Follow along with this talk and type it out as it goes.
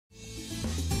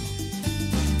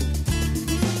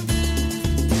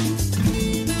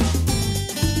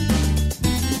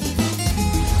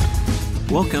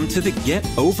Welcome to the Get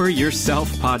Over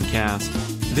Yourself podcast.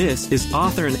 This is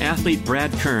author and athlete Brad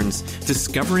Kearns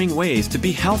discovering ways to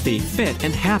be healthy, fit,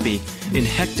 and happy in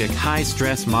hectic,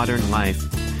 high-stress modern life.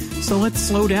 So let's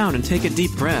slow down and take a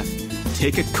deep breath,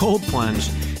 take a cold plunge,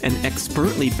 and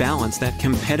expertly balance that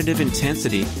competitive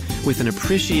intensity with an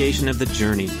appreciation of the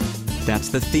journey. That's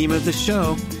the theme of the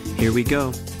show. Here we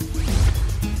go.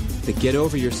 The Get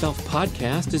Over Yourself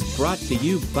podcast is brought to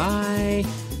you by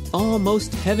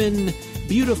Almost Heaven,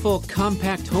 beautiful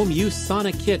compact home use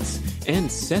sauna kits,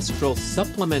 ancestral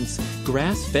supplements,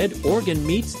 grass-fed organ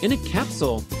meats in a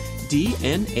capsule,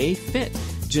 DNA Fit,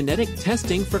 genetic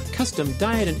testing for custom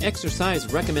diet and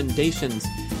exercise recommendations,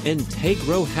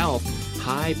 Integro Health,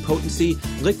 high-potency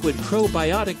liquid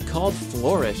probiotic called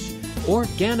Flourish,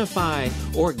 Organifi,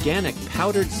 organic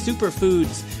powdered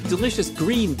superfoods, delicious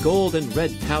green, gold, and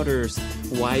red powders,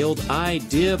 Wild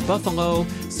Idea Buffalo,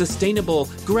 sustainable,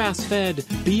 grass-fed,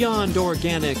 beyond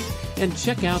organic, and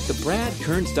check out the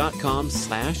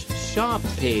bradkearns.com/shop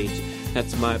page.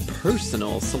 That's my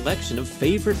personal selection of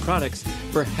favorite products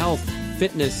for health,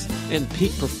 fitness, and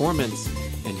peak performance.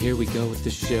 And here we go with the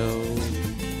show.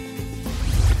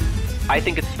 I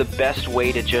think it's the best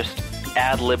way to just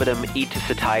ad libitum, eat to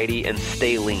satiety, and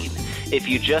stay lean. If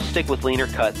you just stick with leaner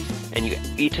cuts and you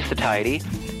eat to satiety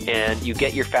and you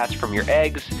get your fats from your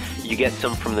eggs, you get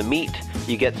some from the meat,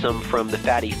 you get some from the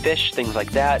fatty fish, things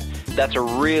like that, that's a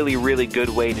really, really good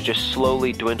way to just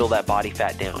slowly dwindle that body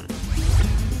fat down.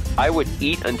 I would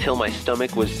eat until my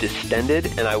stomach was distended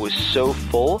and I was so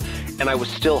full and I was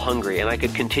still hungry and I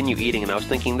could continue eating, and I was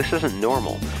thinking, this isn't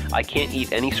normal. I can't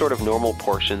eat any sort of normal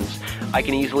portions. I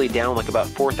can easily down like about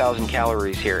 4,000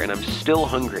 calories here and I'm still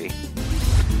hungry.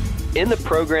 In the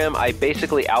program, I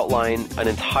basically outline an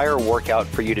entire workout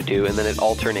for you to do, and then it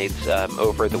alternates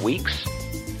over the weeks.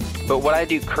 But what I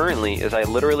do currently is I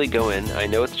literally go in, I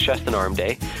know it's chest and arm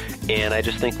day, and I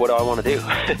just think, what do I want to do?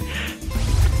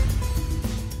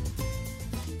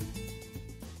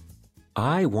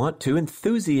 I want to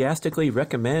enthusiastically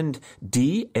recommend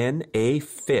DNA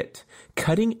Fit,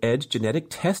 cutting-edge genetic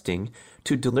testing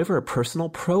to deliver a personal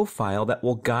profile that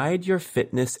will guide your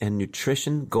fitness and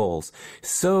nutrition goals.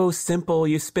 So simple,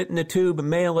 you spit in a tube,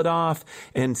 mail it off,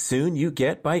 and soon you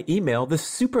get by email this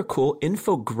super cool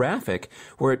infographic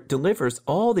where it delivers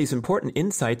all these important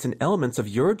insights and elements of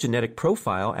your genetic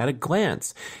profile at a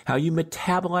glance. How you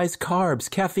metabolize carbs,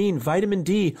 caffeine, vitamin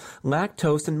D,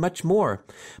 lactose, and much more.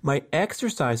 My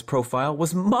exercise profile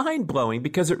was mind-blowing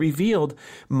because it revealed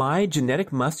my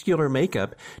genetic muscular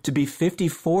makeup to be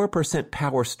 54%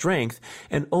 power strength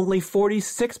and only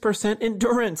 46%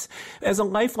 endurance. As a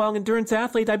lifelong endurance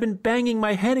athlete, I've been banging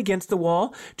my head against the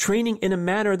wall, training in a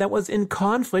manner that was in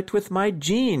conflict with my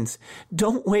genes.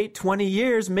 Don't wait 20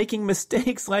 years making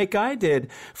mistakes like I did.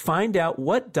 Find out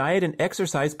what diet and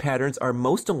exercise patterns are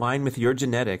most aligned with your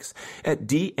genetics at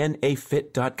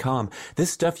DNAfit.com.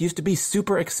 This stuff used to be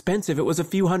super expensive. It was a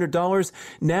few $100s.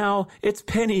 Now it's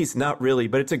pennies. Not really,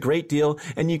 but it's a great deal,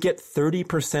 and you get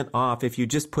 30% off if you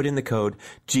just put in the code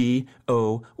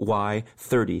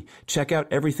GOY30. Check out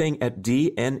everything at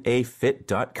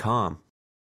DNAfit.com.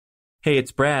 Hey,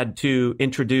 it's Brad to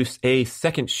introduce a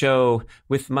second show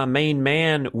with my main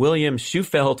man, William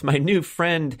Shewfelt, my new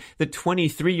friend, the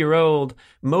 23-year-old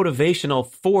motivational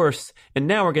force. And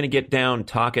now we're going to get down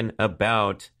talking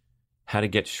about how to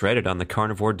get shredded on the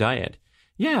carnivore diet.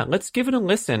 Yeah, let's give it a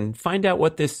listen. Find out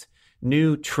what this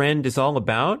new trend is all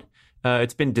about.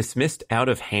 It's been dismissed out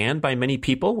of hand by many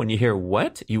people when you hear,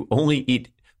 what? You only eat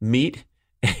meat,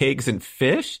 eggs, and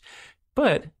fish?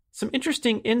 But some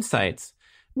interesting insights.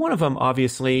 One of them,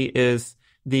 obviously, is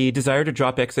the desire to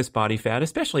drop excess body fat,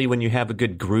 especially when you have a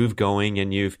good groove going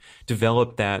and you've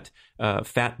developed that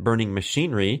fat-burning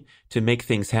machinery to make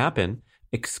things happen.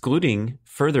 Excluding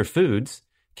further foods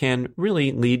can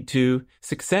really lead to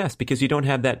success because you don't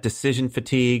have that decision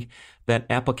fatigue, that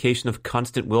application of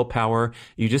constant willpower.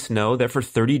 You just know that for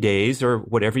 30 days or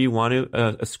whatever you want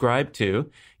to ascribe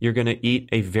to, you're going to eat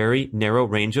a very narrow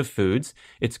range of foods.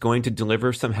 It's going to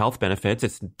deliver some health benefits.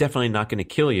 It's definitely not going to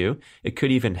kill you. It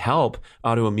could even help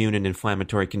autoimmune and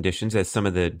inflammatory conditions, as some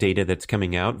of the data that's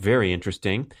coming out. Very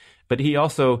interesting. But he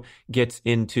also gets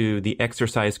into the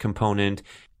exercise component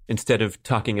instead of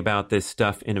talking about this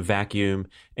stuff in a vacuum.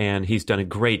 And he's done a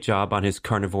great job on his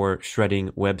Carnivore shredding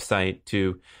website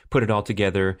to put it all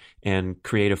together and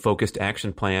create a focused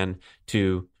action plan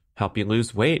to help you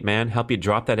lose weight, man, help you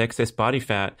drop that excess body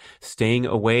fat, staying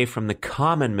away from the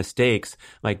common mistakes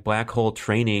like black hole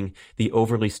training, the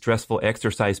overly stressful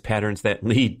exercise patterns that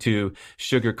lead to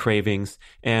sugar cravings.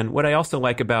 And what I also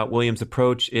like about William's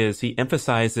approach is he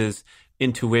emphasizes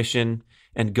intuition.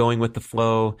 and going with the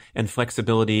flow and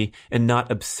flexibility and not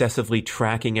obsessively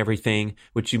tracking everything,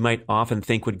 which you might often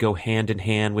think would go hand in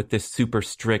hand with this super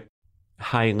strict,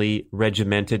 highly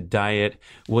regimented diet.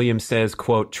 William says,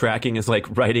 quote, tracking is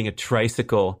like riding a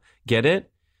tricycle. Get it?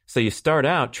 So you start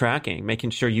out tracking, making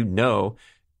sure you know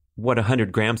what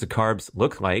 100 grams of carbs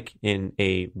look like in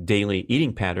a daily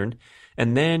eating pattern.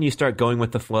 And then you start going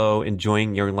with the flow,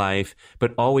 enjoying your life,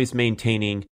 but always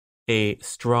maintaining a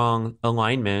strong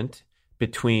alignment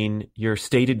between your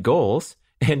stated goals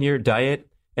and your diet,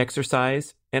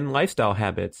 exercise, and lifestyle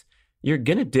habits. You're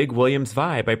going to dig William's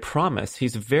vibe, I promise.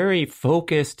 He's a very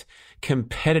focused,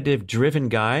 competitive, driven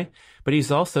guy, but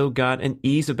he's also got an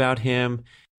ease about him.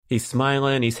 He's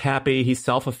smiling, he's happy, he's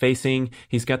self-effacing.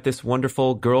 He's got this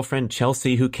wonderful girlfriend,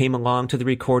 Chelsea, who came along to the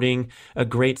recording, a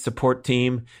great support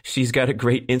team. She's got a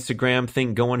great Instagram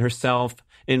thing going herself,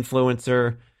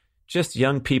 influencer. Just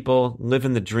young people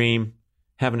living the dream,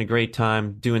 having a great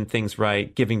time, doing things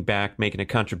right, giving back, making a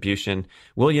contribution.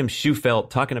 William Shewfelt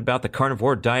talking about the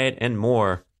carnivore diet and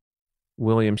more.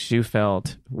 William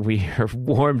Shewfelt, we are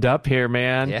warmed up here,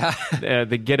 man. Yeah.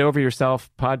 The Get Over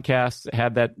Yourself podcast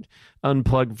had that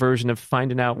unplugged version of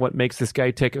finding out what makes this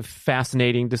guy tick, a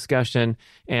fascinating discussion.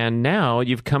 And now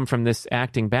you've come from this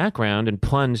acting background and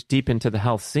plunged deep into the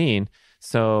health scene.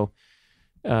 So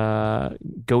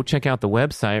go check out the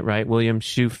website, right?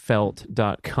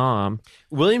 WilliamShewfelt.com.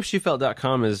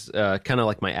 WilliamShewfelt.com is kind of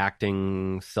like my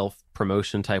acting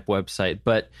self-promotion type website.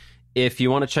 But if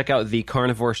you want to check out the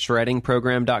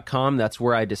CarnivoreShreddingProgram.com, that's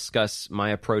where I discuss my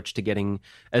approach to getting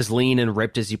as lean and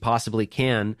ripped as you possibly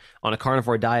can on a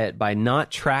carnivore diet by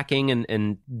not tracking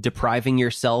and depriving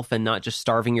yourself and not just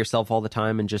starving yourself all the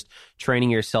time and just training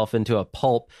yourself into a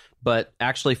pulp, but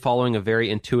actually following a very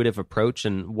intuitive approach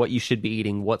and what you should be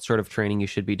eating, what sort of training you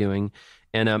should be doing.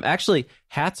 And actually,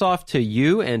 hats off to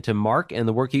you and to Mark and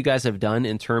the work you guys have done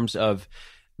in terms of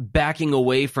backing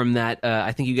away from that.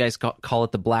 I think you guys call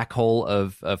it the black hole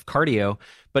of cardio,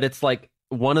 but it's like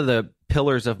one of the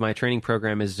pillars of my training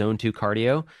program is zone 2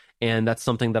 cardio. And that's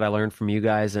something that I learned from you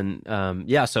guys. And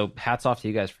so hats off to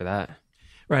you guys for that.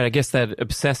 Right. I guess that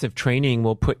obsessive training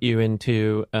will put you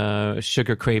into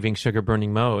sugar craving, sugar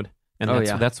burning mode. And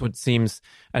that's what seems,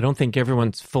 I don't think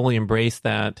everyone's fully embraced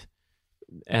that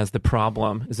as the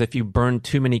problem, is if you burn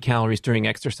too many calories during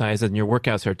exercise and your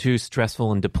workouts are too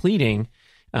stressful and depleting,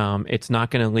 it's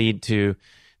not going to lead to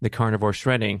the carnivore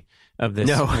shredding of this.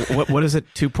 No. What is it,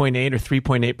 2.8 or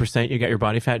 3.8% you got your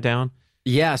body fat down?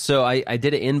 Yeah, so I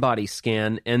did an in-body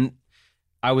scan, and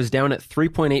I was down at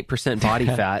 3.8% body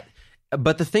fat.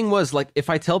 But the thing was, like, if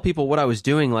I tell people what I was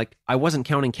doing, like, I wasn't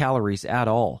counting calories at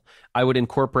all. I would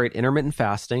incorporate intermittent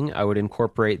fasting. I would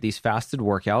incorporate these fasted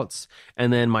workouts.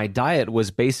 And then my diet was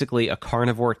basically a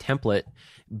carnivore template.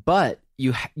 But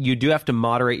you do have to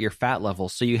moderate your fat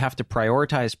levels. So you have to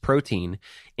prioritize protein,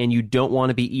 and you don't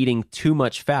want to be eating too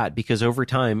much fat because over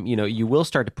time, you will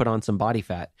start to put on some body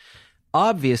fat.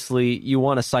 Obviously, you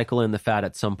want to cycle in the fat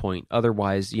at some point.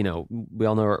 Otherwise, we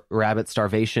all know rabbit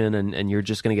starvation and you're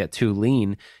just going to get too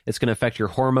lean. It's going to affect your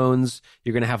hormones.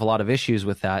 You're going to have a lot of issues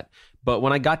with that. But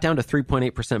when I got down to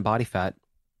 3.8% body fat,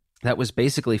 that was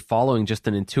basically following just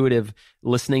an intuitive,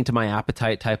 listening to my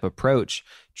appetite type approach.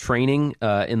 Training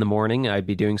in the morning, I'd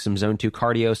be doing some zone 2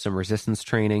 cardio, some resistance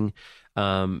training,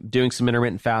 doing some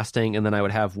intermittent fasting, and then I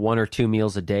would have 1 or 2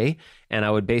 meals a day, and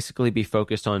I would basically be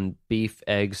focused on beef,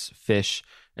 eggs, fish,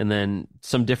 and then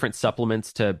some different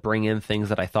supplements to bring in things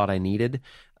that I thought I needed,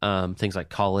 things like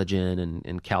collagen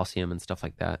and calcium and stuff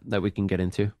like that we can get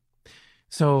into.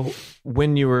 So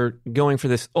when you were going for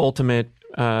this ultimate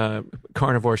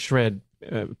carnivore shred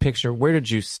picture, where did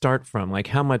you start from? Like,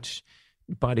 how much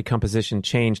body composition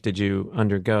change did you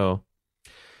undergo?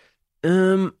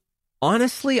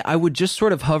 Honestly, I would just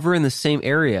sort of hover in the same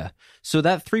area. So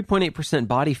that 3.8%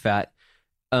 body fat,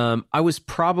 I was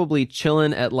probably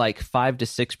chilling at like 5 to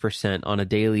 6% on a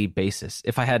daily basis,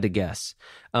 if I had to guess.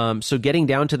 So getting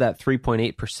down to that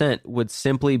 3.8% would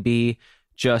simply be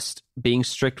just being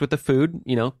strict with the food,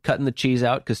 cutting the cheese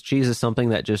out, because cheese is something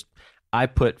that just I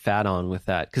put fat on with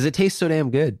that because it tastes so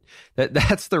damn good.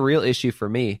 That's the real issue for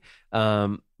me.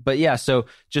 But yeah, so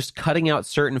just cutting out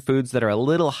certain foods that are a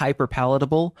little hyper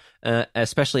palatable,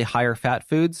 especially higher fat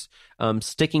foods,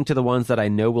 sticking to the ones that I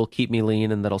know will keep me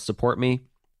lean and that'll support me.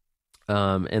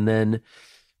 And then,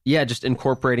 just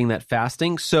incorporating that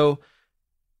fasting. So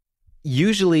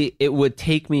usually it would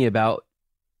take me about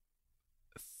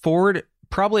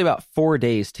probably about 4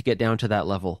 days to get down to that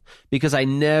level because I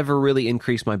never really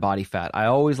increased my body fat. I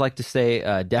always like to say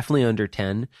definitely under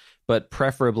 10, but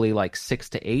preferably like 6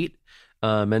 to 8.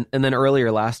 And then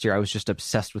earlier last year, I was just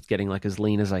obsessed with getting like as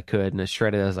lean as I could and as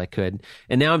shredded as I could.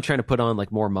 And now I'm trying to put on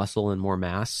like more muscle and more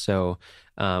mass. So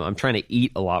I'm trying to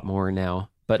eat a lot more now.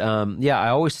 But yeah, I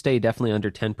always stay definitely under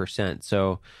 10%.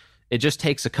 So it just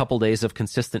takes a couple days of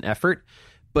consistent effort.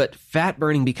 But fat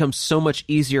burning becomes so much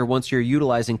easier once you're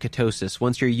utilizing ketosis,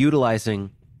 once you're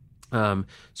utilizing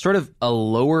sort of a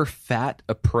lower fat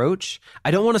approach.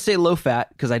 I don't want to say low fat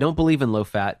because I don't believe in low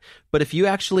fat, but if you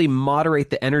actually moderate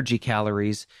the energy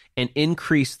calories and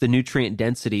increase the nutrient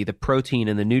density, the protein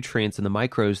and the nutrients and the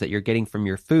micros that you're getting from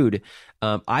your food,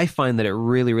 I find that it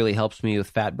really, really helps me with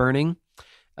fat burning.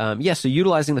 So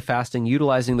utilizing the fasting,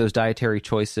 utilizing those dietary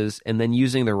choices, and then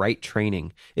using the right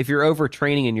training. If you're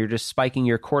overtraining and you're just spiking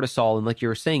your cortisol, and like you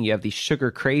were saying, you have these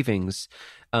sugar cravings,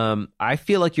 I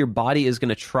feel like your body is going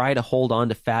to try to hold on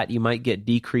to fat. You might get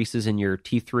decreases in your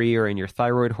T3 or in your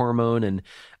thyroid hormone, and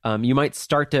you might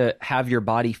start to have your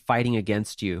body fighting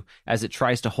against you as it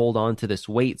tries to hold on to this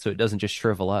weight so it doesn't just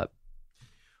shrivel up.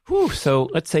 Whew, so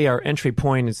let's say our entry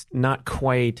point is not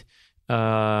quite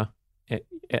at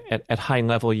high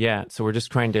level yet. So we're just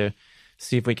trying to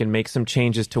see if we can make some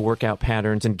changes to workout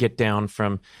patterns and get down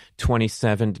from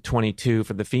 27 to 22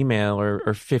 for the female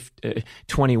or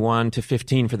 21 to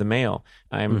 15 for the male.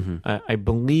 I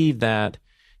believe that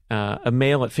a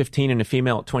male at 15 and a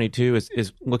female at 22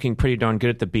 is looking pretty darn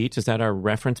good at the beach. Is that our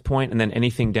reference point? And then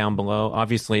anything down below,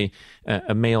 obviously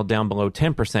a male down below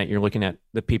 10%, you're looking at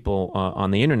the people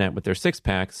on the internet with their six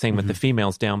pack. Same with the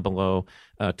females down below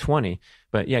 20.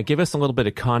 But yeah, give us a little bit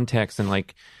of context and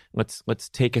like, let's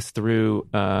take us through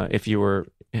if you were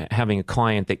having a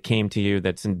client that came to you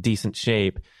that's in decent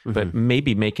shape, but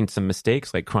maybe making some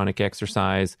mistakes like chronic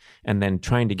exercise and then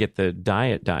trying to get the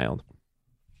diet dialed.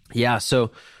 Yeah.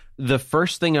 So the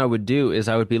first thing I would do is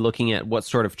I would be looking at what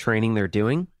sort of training they're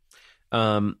doing.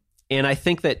 And I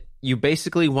think that you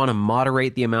basically want to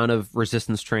moderate the amount of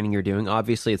resistance training you're doing.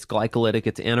 Obviously, it's glycolytic,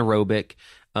 it's anaerobic.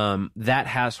 That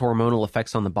has hormonal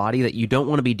effects on the body that you don't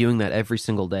want to be doing that every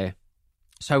single day.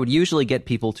 So I would usually get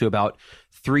people to about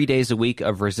 3 days a week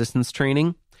of resistance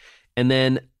training. And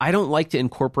then I don't like to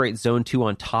incorporate zone 2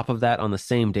 on top of that on the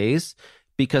same days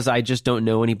because I just don't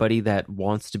know anybody that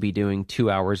wants to be doing 2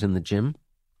 hours in the gym.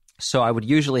 So I would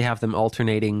usually have them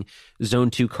alternating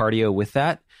zone 2 cardio with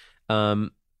that.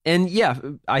 And yeah,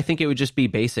 I think it would just be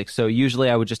basic. So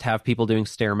usually I would just have people doing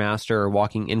Stairmaster or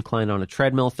walking incline on a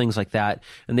treadmill, things like that.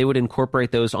 And they would incorporate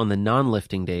those on the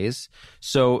non-lifting days.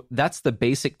 So that's the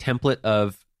basic template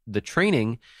of the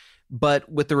training.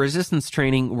 But with the resistance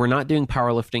training, we're not doing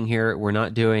powerlifting here. We're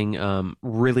not doing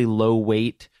really low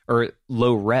weight or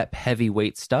low rep, heavy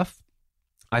weight stuff.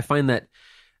 I find that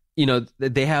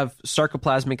they have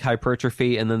sarcoplasmic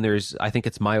hypertrophy, and then there's, I think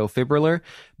it's myofibrillar.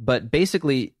 But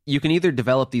basically, you can either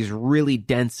develop these really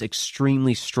dense,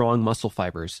 extremely strong muscle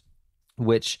fibers,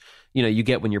 which, you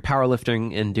get when you're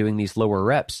powerlifting and doing these lower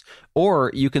reps, or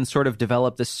you can sort of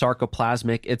develop this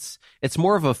sarcoplasmic. It's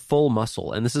more of a full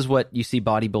muscle, and this is what you see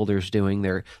bodybuilders doing.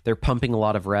 They're pumping a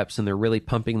lot of reps, and they're really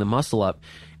pumping the muscle up.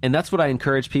 And that's what I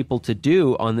encourage people to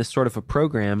do on this sort of a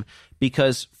program,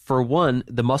 because for one,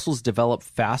 the muscles develop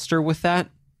faster with that.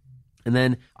 And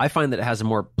then I find that it has a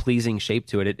more pleasing shape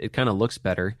to it. It kind of looks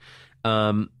better.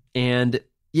 And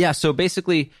yeah, so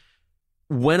basically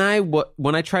when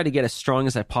I tried to get as strong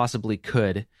as I possibly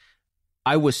could,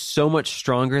 I was so much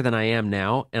stronger than I am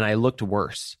now, and I looked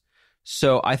worse.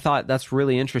 So I thought that's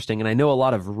really interesting. And I know a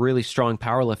lot of really strong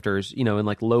powerlifters, in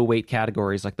like low weight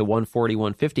categories, like the 140,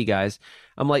 150 guys.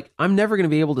 I'm like, I'm never going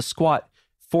to be able to squat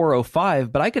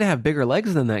 405, but I could have bigger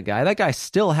legs than that guy. That guy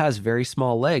still has very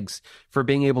small legs for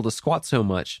being able to squat so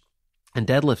much and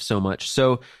deadlift so much.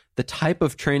 So the type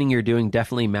of training you're doing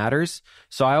definitely matters.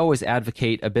 So I always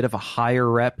advocate a bit of a higher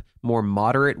rep, more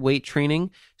moderate weight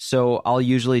training. So I'll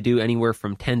usually do anywhere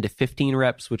from 10 to 15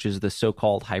 reps, which is the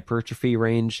so-called hypertrophy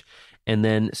range, and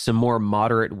then some more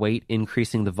moderate weight,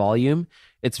 increasing the volume.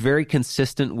 It's very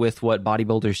consistent with what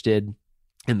bodybuilders did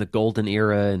in the golden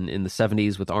era and in the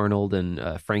 70s with Arnold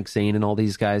and Frank Zane and all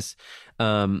these guys.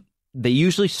 They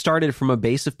usually started from a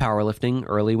base of powerlifting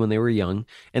early when they were young,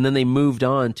 and then they moved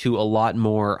on to a lot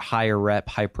more higher rep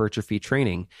hypertrophy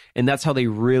training. And that's how they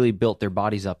really built their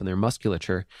bodies up and their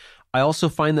musculature. I also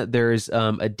find that there's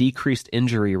a decreased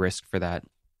injury risk for that,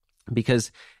 because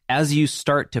as you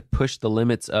start to push the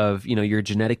limits of your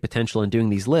genetic potential in doing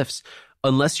these lifts,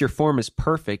 unless your form is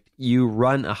perfect, you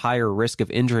run a higher risk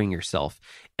of injuring yourself.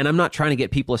 And I'm not trying to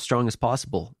get people as strong as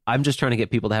possible. I'm just trying to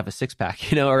get people to have a six pack,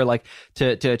 or like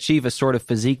to achieve a sort of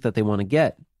physique that they want to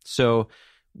get. So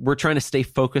we're trying to stay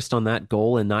focused on that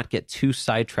goal and not get too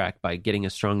sidetracked by getting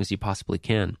as strong as you possibly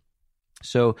can.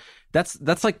 So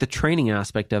that's like the training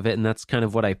aspect of it, and that's kind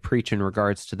of what I preach in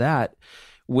regards to that.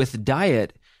 With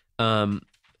diet,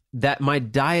 that my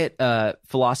diet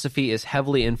philosophy is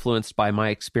heavily influenced by my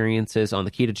experiences on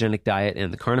the ketogenic diet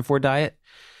and the carnivore diet.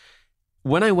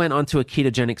 When I went onto a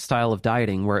ketogenic style of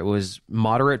dieting where it was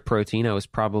moderate protein, I was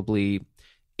probably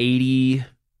 80,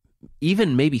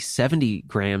 even maybe 70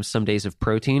 grams some days of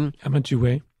protein. How much you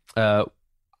weigh?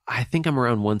 I think I'm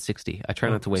around 160. I try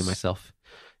not to weigh myself.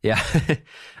 Yeah.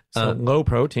 So low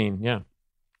protein. Yeah.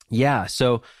 Yeah.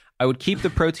 So I would keep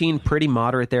the protein pretty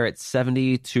moderate there at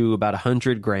 70 to about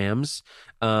 100 grams.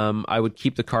 I would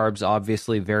keep the carbs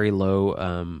obviously very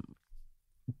low.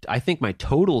 I think my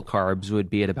total carbs would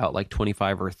be at about like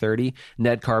 25 or 30.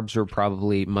 Net carbs were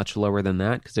probably much lower than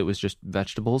that because it was just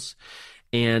vegetables.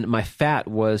 And my fat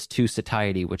was to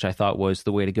satiety, which I thought was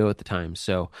the way to go at the time.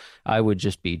 So I would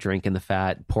just be drinking the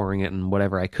fat, pouring it in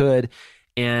whatever I could.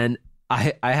 And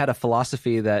I had a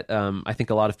philosophy that I think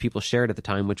a lot of people shared at the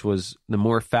time, which was the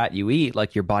more fat you eat,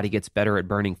 like your body gets better at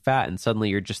burning fat. And suddenly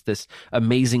you're just this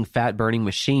amazing fat burning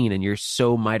machine. And you're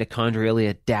so mitochondrially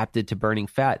adapted to burning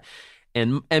fat.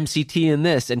 And MCT in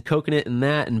this, and coconut in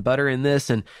that, and butter in this.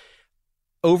 And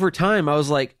over time, I was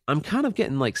like, I'm kind of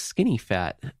getting like skinny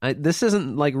fat. This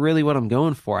isn't like really what I'm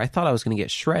going for. I thought I was going to get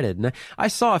shredded. And I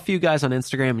saw a few guys on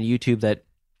Instagram and YouTube that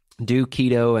do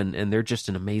keto, and they're just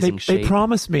in amazing shape. They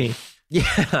promised me.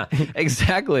 Yeah,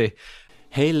 exactly.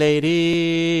 Hey,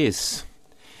 ladies.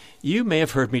 You may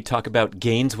have heard me talk about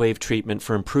GainsWave treatment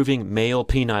for improving male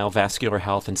penile vascular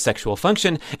health and sexual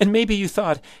function, and maybe you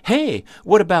thought, hey,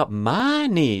 what about my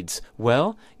needs?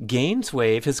 Well,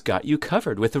 GainsWave has got you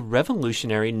covered with a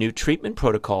revolutionary new treatment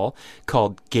protocol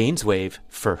called GainsWave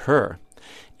for Her.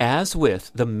 As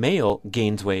with the male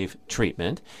GainsWave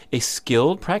treatment, a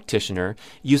skilled practitioner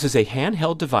uses a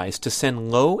handheld device to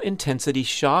send low-intensity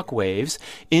shock waves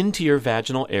into your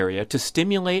vaginal area to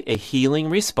stimulate a healing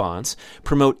response,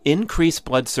 promote increased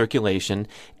blood circulation,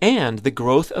 and the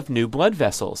growth of new blood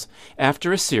vessels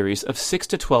after a series of 6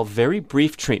 to 12 very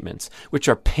brief treatments, which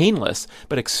are painless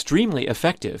but extremely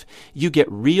effective. You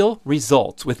get real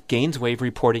results with GainsWave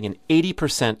reporting an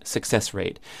 80% success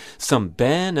rate. Some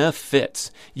benefits.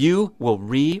 You will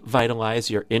revitalize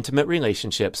your intimate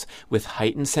relationships with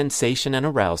heightened sensation and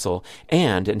arousal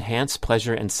and enhanced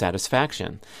pleasure and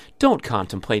satisfaction. Don't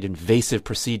contemplate invasive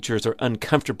procedures or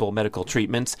uncomfortable medical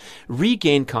treatments.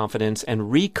 Regain confidence and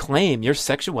reclaim your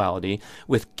sexuality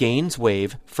with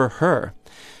GainsWave for Her.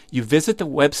 You visit the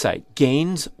website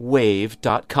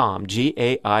gainswave.com,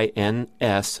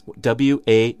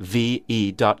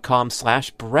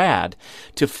 GAINSWAVE.com/Brad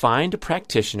to find a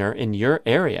practitioner in your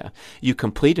area. You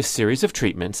complete a series of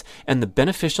treatments, and the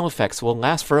beneficial effects will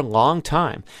last for a long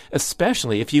time,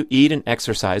 especially if you eat and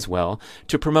exercise well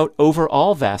to promote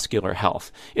overall vascular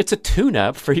health. It's a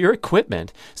tune-up for your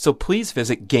equipment, so please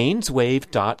visit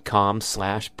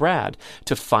gainswave.com/Brad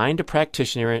to find a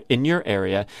practitioner in your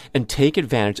area and take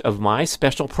advantage of my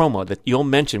special promo that you'll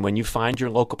mention when you find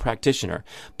your local practitioner.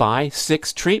 Buy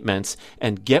 6 treatments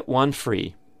and get 1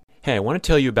 free. Hey, I want to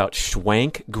tell you about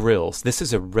Schwank Grills. This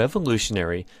is a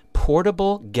revolutionary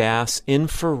portable gas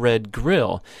infrared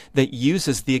grill that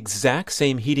uses the exact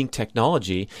same heating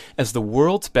technology as the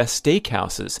world's best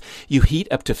steakhouses. You heat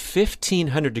up to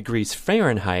 1,500 degrees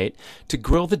Fahrenheit to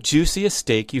grill the juiciest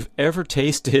steak you've ever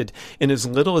tasted in as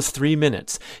little as 3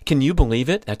 minutes. Can you believe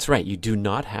it? That's right. You do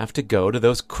not have to go to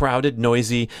those crowded,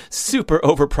 noisy, super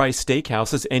overpriced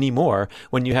steakhouses anymore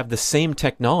when you have the same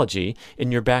technology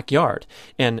in your backyard.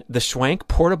 And the Schwank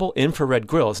portable infrared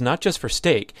grill is not just for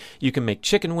steak. You can make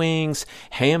chicken wings,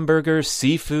 hamburgers,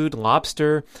 seafood,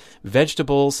 lobster,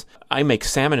 vegetables. I make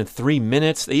salmon in 3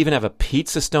 minutes. They even have a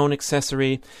pizza stone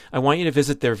accessory. I want you to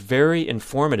visit their very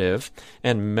informative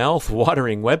and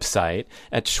mouth-watering website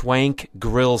at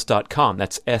schwankgrills.com.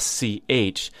 That's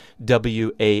SCHWANK.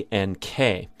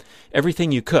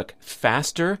 Everything you cook,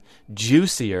 faster,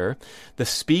 juicier. The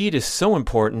speed is so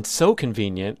important, so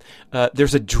convenient.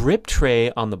 There's a drip tray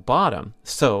on the bottom,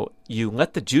 so you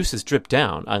let the juices drip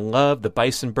down. I love the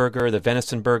bison burger, the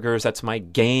venison burgers. That's my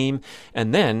game.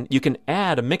 And then you can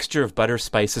add a mixture of butter,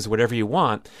 spices, whatever you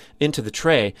want, into the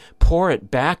tray. Pour it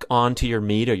back onto your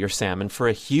meat or your salmon for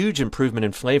a huge improvement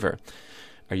in flavor.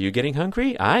 Are you getting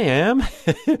hungry? I am.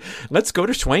 Let's go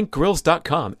to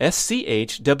schwankgrills.com,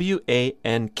 SCHWANK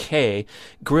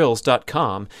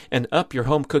grills.com, and up your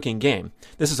home cooking game.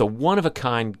 This is a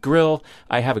one-of-a-kind grill.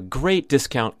 I have a great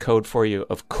discount code for you,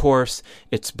 of course.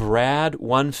 It's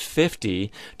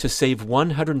BRAD150 to save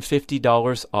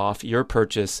 $150 off your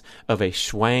purchase of a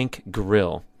Schwank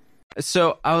grill.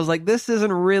 So I was like, this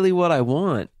isn't really what I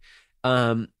want.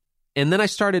 And then I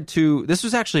started this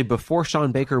was actually before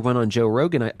Sean Baker went on Joe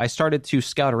Rogan. I started to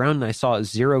scout around and I saw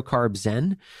Zero Carb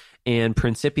Zen and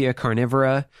Principia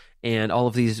Carnivora and all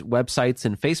of these websites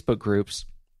and Facebook groups.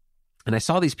 And I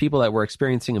saw these people that were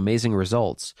experiencing amazing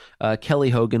results. Kelly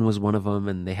Hogan was one of them,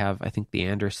 and they have, I think, the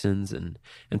Andersons and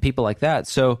people like that.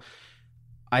 So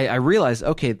I realized,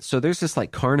 okay, so there's this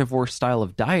like carnivore style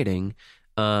of dieting,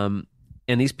 and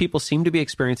these people seem to be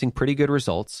experiencing pretty good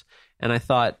results. And I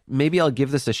thought, maybe I'll give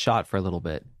this a shot for a little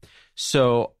bit.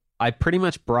 So I pretty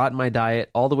much brought my diet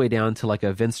all the way down to like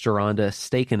a Vince Gironda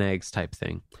steak and eggs type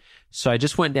thing. So I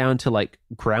just went down to like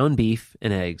ground beef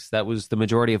and eggs. That was the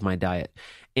majority of my diet.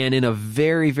 And in a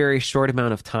very, very short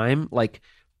amount of time, like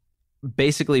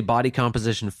basically body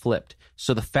composition flipped.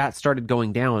 So the fat started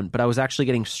going down, but I was actually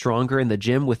getting stronger in the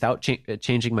gym without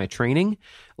changing my training.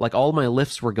 Like all my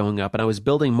lifts were going up and I was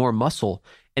building more muscle.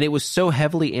 And it was so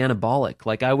heavily anabolic.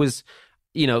 Like I was,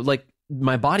 like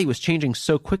my body was changing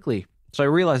so quickly. So I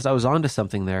realized I was onto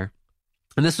something there.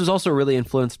 And this was also really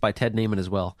influenced by Ted Naiman as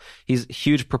well. He's a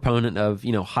huge proponent of,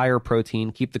 higher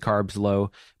protein, keep the carbs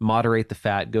low, moderate the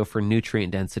fat, go for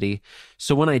nutrient density.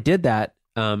 So when I did that,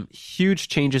 huge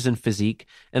changes in physique.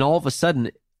 And all of a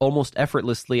sudden, almost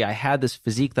effortlessly, I had this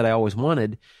physique that I always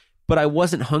wanted, but I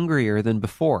wasn't hungrier than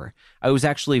before. I was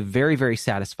actually very, very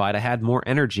satisfied. I had more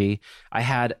energy. I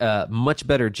had a much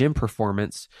better gym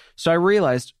performance. So I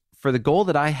realized for the goal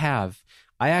that I have,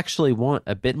 I actually want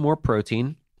a bit more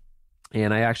protein.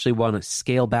 And I actually want to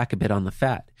scale back a bit on the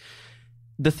fat.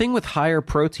 The thing with higher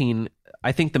protein,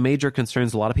 I think the major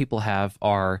concerns a lot of people have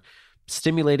are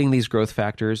stimulating these growth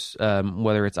factors,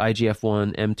 whether it's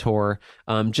IGF-1,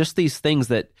 mTOR, just these things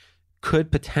that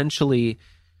could potentially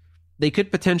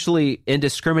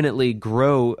indiscriminately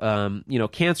grow,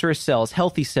 cancerous cells,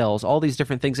 healthy cells, all these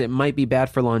different things. It might be bad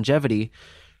for longevity.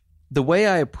 The way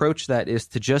I approach that is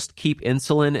to just keep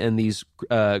insulin and these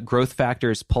growth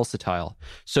factors pulsatile.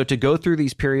 So to go through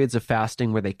these periods of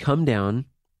fasting where they come down,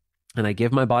 and I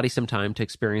give my body some time to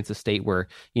experience a state where,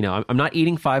 I'm not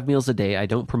eating 5 meals a day. I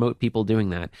don't promote people doing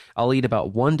that. I'll eat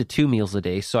about 1 to 2 meals a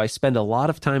day. So I spend a lot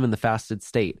of time in the fasted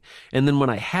state. And then when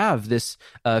I have this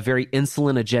very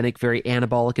insulinogenic, very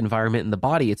anabolic environment in the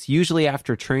body, it's usually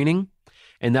after training.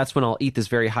 And that's when I'll eat this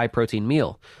very high protein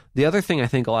meal. The other thing I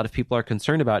think a lot of people are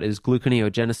concerned about is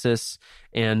gluconeogenesis.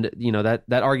 And,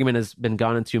 that argument has been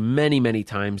gone into many, many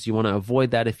times. You want to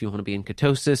avoid that if you want to be in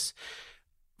ketosis.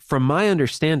 From my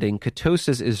understanding,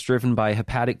 ketosis is driven by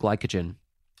hepatic glycogen.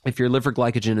 If your liver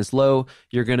glycogen is low,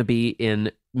 you're going to be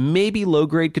in maybe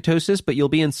low-grade ketosis, but you'll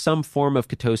be in some form of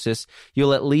ketosis.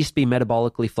 You'll at least be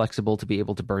metabolically flexible to be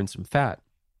able to burn some fat.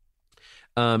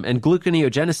 And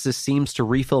gluconeogenesis seems to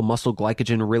refill muscle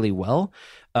glycogen really well.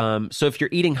 So if you're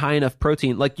eating high enough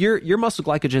protein, like your muscle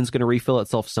glycogen is going to refill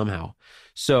itself somehow.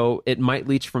 So it might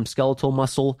leach from skeletal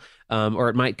muscle, or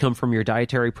it might come from your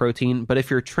dietary protein. But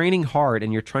if you're training hard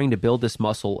and you're trying to build this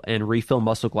muscle and refill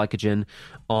muscle glycogen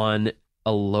on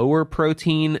a lower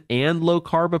protein and low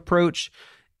carb approach,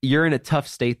 you're in a tough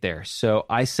state there. So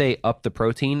I say up the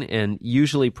protein, and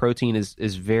usually protein is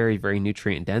very, very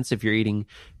nutrient dense. If you're eating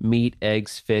meat,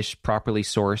 eggs, fish, properly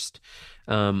sourced,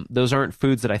 those aren't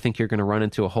foods that I think you're going to run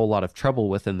into a whole lot of trouble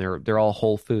with, and they're all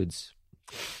whole foods.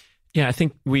 Yeah, I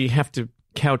think we have to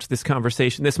couch this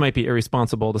conversation. This might be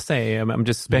irresponsible to say. I'm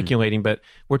just speculating, but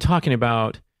we're talking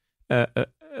about a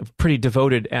pretty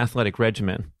devoted athletic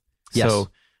regimen. Yes. So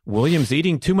William's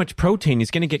eating too much protein. He's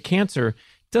going to get cancer.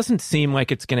 Doesn't seem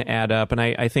like it's going to add up. And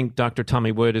I think Dr.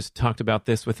 Tommy Wood has talked about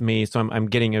this with me. So I'm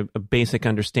getting a basic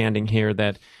understanding here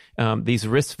that these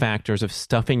risk factors of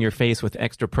stuffing your face with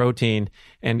extra protein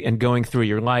and going through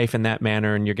your life in that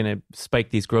manner, and you're going to spike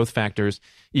these growth factors.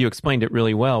 You explained it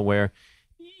really well, where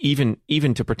even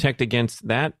to protect against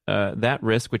that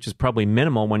risk, which is probably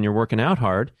minimal when you're working out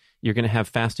hard, you're going to have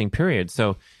fasting periods.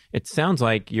 So it sounds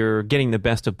like you're getting the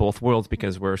best of both worlds,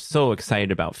 because we're so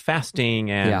excited about fasting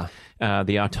and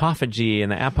the autophagy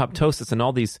and the apoptosis and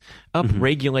all these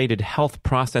upregulated health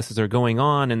processes are going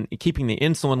on, and keeping the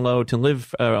insulin low to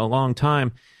live a long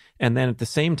time. And then at the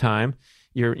same time,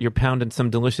 you're pounding some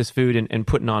delicious food and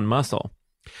putting on muscle.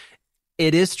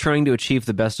 It is trying to achieve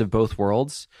the best of both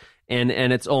worlds. And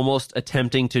it's almost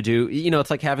attempting to do, it's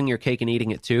like having your cake and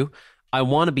eating it too. I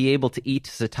want to be able to eat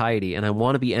to satiety, and I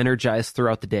want to be energized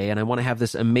throughout the day, and I want to have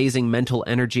this amazing mental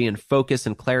energy and focus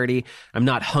and clarity. I'm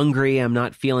not hungry. I'm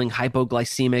not feeling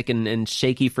hypoglycemic and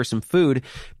shaky for some food,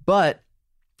 but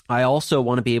I also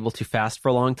want to be able to fast for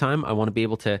a long time. I want to be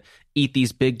able to eat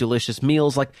these big, delicious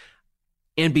meals. Like,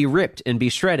 and be ripped and be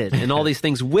shredded and all these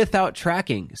things without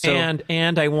tracking. So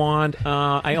and I want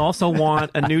I also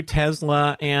want a new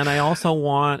Tesla, and I also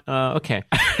want okay.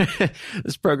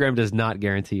 This program does not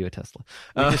guarantee you a Tesla.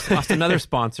 We just lost another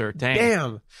sponsor.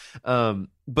 Dang.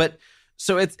 But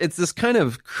so it's this kind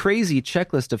of crazy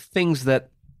checklist of things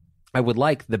that I would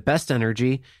like: the best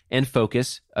energy and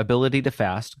focus, ability to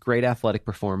fast, great athletic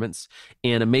performance,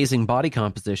 and amazing body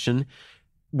composition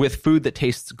with food that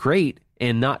tastes great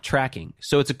and not tracking.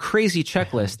 So it's a crazy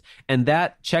checklist, and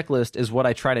that checklist is what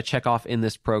I try to check off in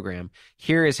this program.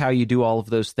 Here is how you do all of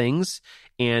those things,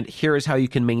 and here is how you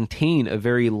can maintain a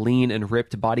very lean and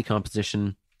ripped body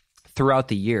composition throughout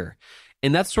the year.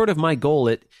 And that's sort of my goal.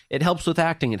 It helps with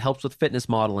acting, it helps with fitness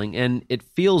modeling, and it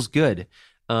feels good.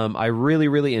 I really,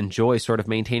 really enjoy sort of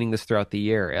maintaining this throughout the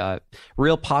year.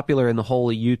 Real popular in the whole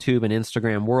YouTube and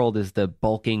Instagram world is the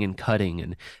bulking and cutting.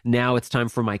 And now it's time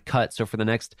for my cut. So for the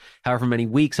next however many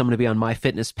weeks, I'm going to be on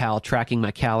MyFitnessPal tracking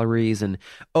my calories. And,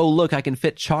 oh, look, I can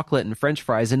fit chocolate and French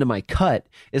fries into my cut.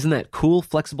 Isn't that cool?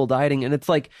 Flexible dieting. And it's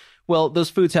like, well, those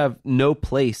foods have no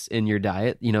place in your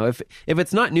diet. You know, if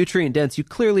it's not nutrient dense, you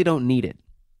clearly don't need it.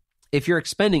 If you're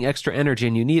expending extra energy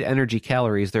and you need energy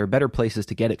calories, there are better places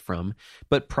to get it from,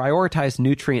 but prioritize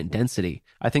nutrient density.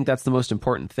 I think that's the most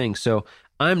important thing. So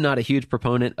I'm not a huge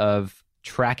proponent of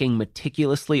tracking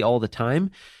meticulously all the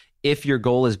time if your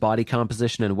goal is body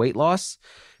composition and weight loss,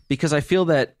 because I feel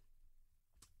that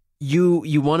you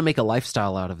want to make a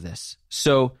lifestyle out of this.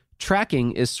 So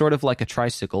tracking is sort of like a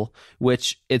tricycle,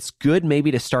 which it's good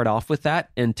maybe to start off with that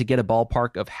and to get a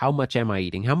ballpark of how much am I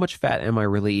eating? How much fat am I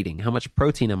really eating? How much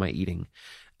protein am I eating?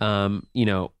 And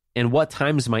what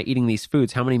times am I eating these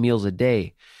foods? How many meals a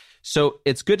day? So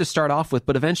it's good to start off with,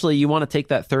 but eventually you want to take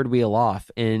that third wheel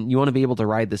off and you want to be able to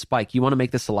ride this bike. You want to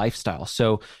make this a lifestyle.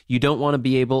 So you don't want to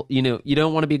be able, you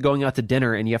don't want to be going out to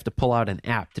dinner and you have to pull out an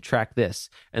app to track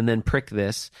this and then prick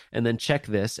this and then check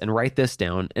this and write this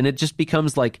down. And it just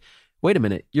becomes like, wait a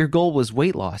minute, your goal was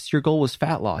weight loss. Your goal was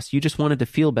fat loss. You just wanted to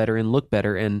feel better and look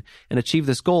better and achieve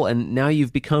this goal. And now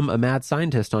you've become a mad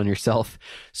scientist on yourself.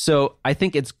 So I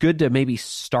think it's good to maybe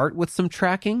start with some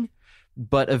tracking,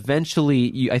 but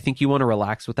eventually I think you want to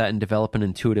relax with that and develop an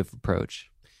intuitive approach.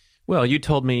 Well, you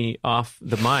told me off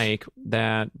the mic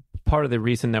that part of the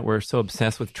reason that we're so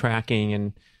obsessed with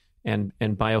tracking and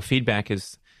biofeedback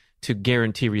is to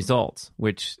guarantee results,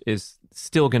 which is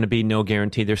still going to be no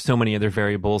guarantee. There's so many other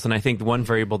variables. And I think the one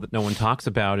variable that no one talks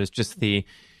about is just the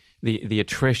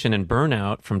attrition and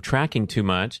burnout from tracking too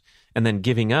much and then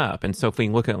giving up. And so if we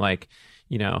look at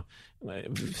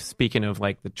speaking of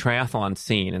like the triathlon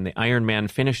scene and the Ironman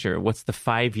finisher, what's the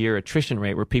 5-year attrition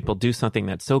rate where people do something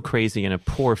that's so crazy and a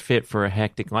poor fit for a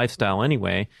hectic lifestyle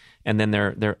anyway, and then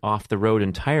they're off the road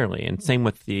entirely. And same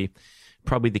with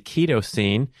probably the keto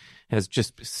scene has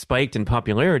just spiked in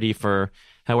popularity for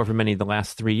however many the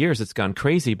last 3 years. It's gone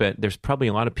crazy, but there's probably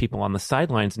a lot of people on the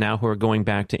sidelines now who are going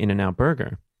back to In-N-Out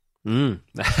Burger.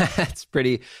 That's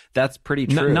pretty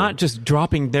true. Not just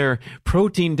dropping their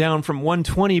protein down from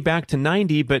 120 back to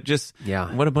 90, but just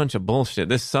what a bunch of bullshit.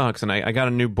 This sucks. And I got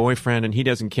a new boyfriend and he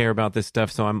doesn't care about this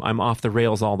stuff. So I'm off the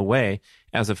rails all the way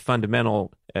as a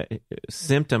fundamental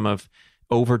symptom of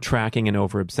over tracking and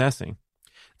over obsessing.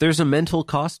 There's a mental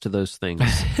cost to those things.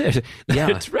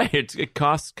 That's right. It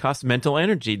costs mental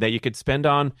energy that you could spend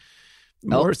on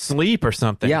more sleep or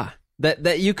something. Yeah.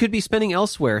 That you could be spending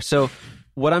elsewhere. So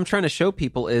what I'm trying to show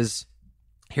people is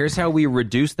here's how we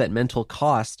reduce that mental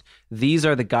cost. These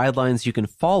are the guidelines you can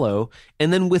follow.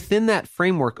 And then within that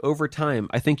framework over time,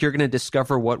 I think you're going to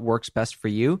discover what works best for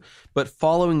you. But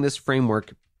following this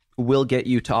framework will get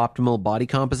you to optimal body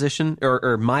composition,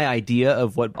 or my idea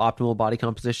of what optimal body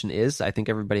composition is. I think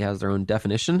everybody has their own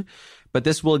definition, but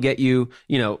this will get you,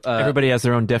 everybody has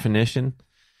their own definition.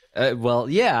 Well,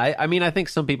 yeah. I mean, I think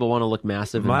some people want to look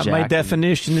massive and jacked. My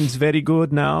definition is very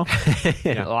good now.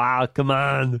 Wow, come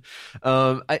on.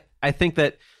 I think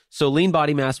that, so lean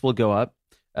body mass will go up,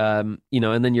 and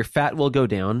then your fat will go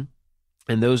down.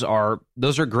 And those are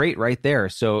great right there.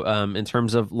 So in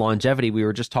terms of longevity, we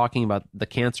were just talking about the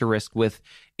cancer risk with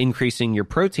increasing your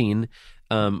protein.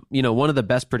 One of the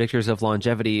best predictors of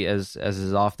longevity, as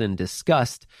is often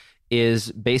discussed,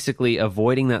 is basically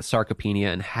avoiding that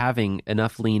sarcopenia and having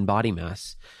enough lean body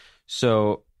mass.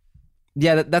 So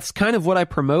yeah, that's kind of what I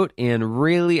promote. And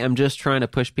really, I'm just trying to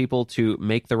push people to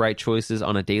make the right choices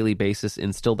on a daily basis,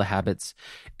 instill the habits,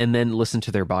 and then listen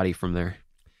to their body from there.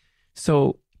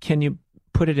 So can you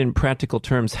put it in practical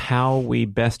terms how we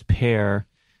best pair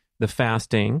the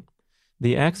fasting,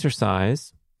 the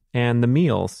exercise, and the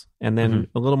meals, and then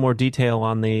a little more detail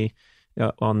on the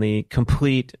on the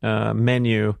complete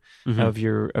menu of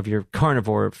your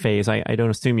carnivore phase. I don't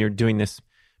assume you're doing this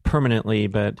permanently,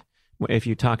 but if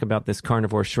you talk about this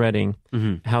carnivore shredding,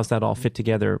 how's that all fit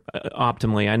together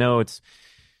optimally? I know it's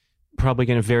probably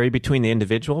going to vary between the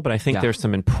individual, but I think there's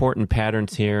some important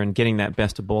patterns here, and getting that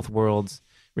best of both worlds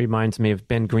reminds me of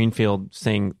Ben Greenfield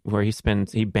saying where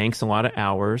he banks a lot of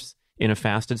hours in a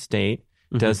fasted state,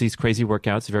 does these crazy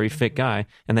workouts, very fit guy,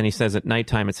 and then he says at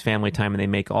nighttime it's family time and they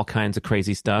make all kinds of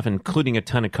crazy stuff, including a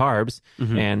ton of carbs,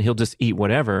 and he'll just eat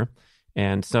whatever.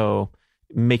 And so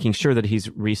making sure that he's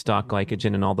restocked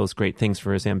glycogen and all those great things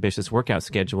for his ambitious workout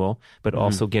schedule, but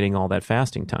also getting all that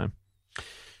fasting time.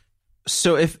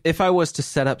 So if I was to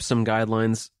set up some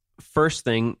guidelines, first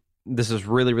thing, this is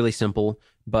really, really simple,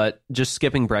 but just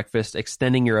skipping breakfast,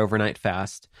 extending your overnight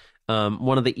fast.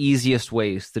 One of the easiest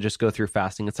ways to just go through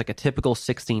fasting. It's like a typical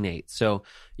 16-8. So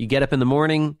you get up in the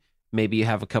morning, maybe you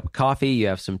have a cup of coffee, you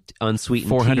have some unsweetened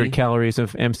 400 tea. calories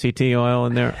of MCT oil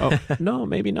in there. Oh, no,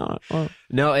 maybe not. Oh.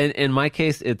 No, in my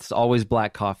case, it's always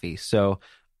black coffee. So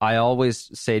I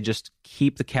always say just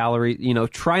keep the calories,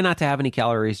 try not to have any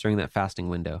calories during that fasting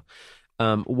window.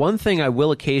 One thing I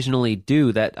will occasionally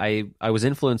do that I was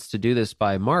influenced to do this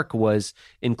by Mark was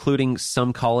including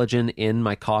some collagen in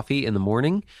my coffee in the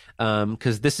morning,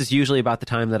 because this is usually about the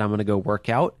time that I'm going to go work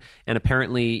out. And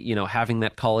apparently, having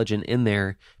that collagen in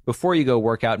there before you go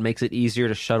work out makes it easier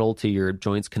to shuttle to your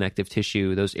joints, connective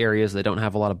tissue, those areas that don't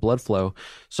have a lot of blood flow.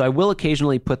 So I will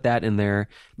occasionally put that in there.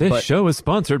 This show is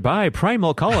sponsored by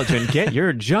Primal Collagen. Get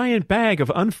your giant bag of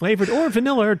unflavored or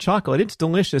vanilla or chocolate. It's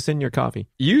delicious in your coffee.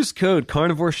 Use code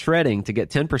Carnivore Shredding to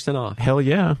get 10% off. Hell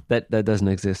yeah. That doesn't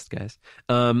exist, guys.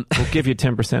 We'll give you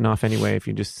 10% off anyway if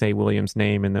you just say William's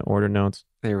name in the order notes.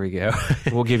 There we go.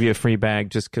 We'll give you a free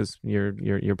bag just because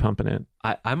you're pumping it.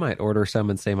 I might order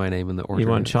some and say my name in the order. You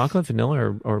want chocolate,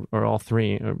 vanilla, or all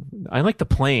three? I like the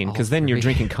plain because then you're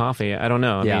drinking coffee. I don't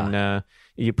know. I mean,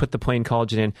 you put the plain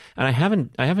collagen in, and I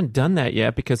haven't done that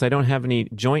yet because I don't have any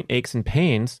joint aches and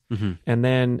pains. And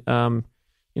then I'm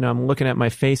looking at my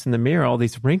face in the mirror, all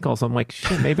these wrinkles. I'm like,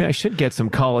 shit, maybe I should get some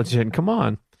collagen. Come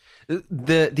on.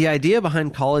 The idea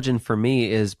behind collagen for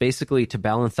me is basically to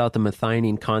balance out the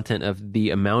methionine content of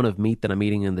the amount of meat that I'm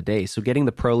eating in the day. So getting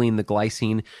the proline, the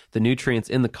glycine, the nutrients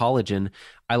in the collagen,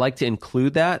 I like to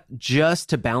include that just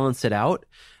to balance it out.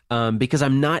 Because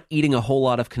I'm not eating a whole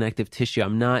lot of connective tissue.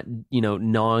 I'm not,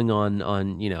 gnawing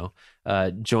on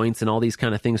joints and all these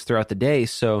kind of things throughout the day.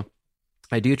 So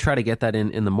I do try to get that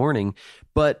in the morning,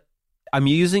 but I'm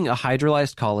using a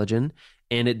hydrolyzed collagen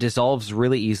and it dissolves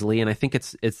really easily. And I think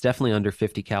it's definitely under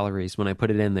 50 calories when I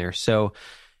put it in there. So,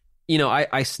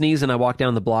 I sneeze and I walk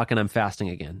down the block and I'm fasting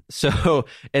again. So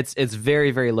it's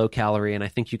very, very low calorie. And I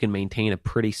think you can maintain a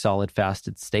pretty solid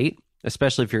fasted state,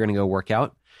 especially if you're going to go work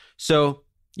out. So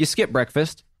you skip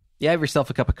breakfast, you have yourself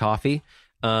a cup of coffee.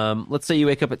 Let's say you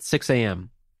wake up at 6 a.m.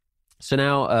 So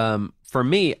now, for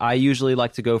me, I usually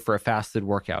like to go for a fasted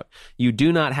workout. You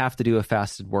do not have to do a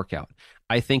fasted workout.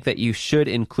 I think that you should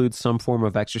include some form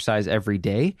of exercise every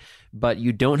day, but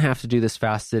you don't have to do this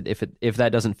fasted if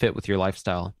that doesn't fit with your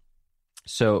lifestyle.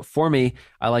 So for me,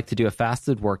 I like to do a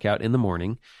fasted workout in the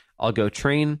morning. I'll go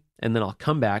train, and then I'll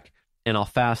come back, and I'll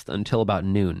fast until about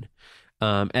noon.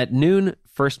 At noon,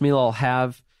 first meal I'll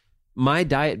have, my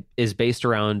diet is based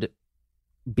around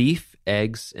beef,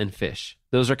 eggs, and fish.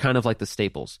 Those are kind of like the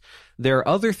staples. There are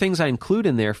other things I include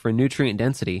in there for nutrient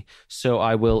density. So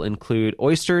I will include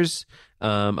oysters.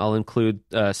 I'll include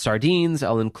sardines.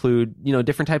 I'll include,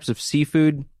 different types of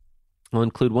seafood. I'll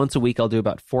include once a week, I'll do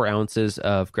about 4 ounces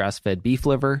of grass-fed beef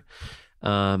liver.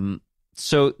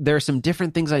 So there are some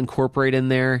different things I incorporate in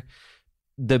there.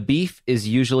 The beef is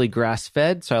usually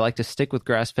grass-fed, so I like to stick with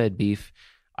grass-fed beef.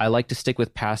 I like to stick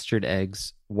with pastured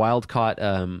eggs, wild-caught,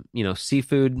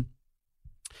 seafood.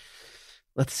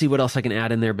 Let's see what else I can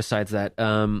add in there besides that.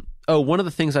 One of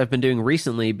the things I've been doing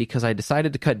recently, because I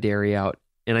decided to cut dairy out,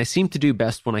 and I seem to do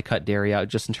best when I cut dairy out,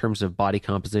 just in terms of body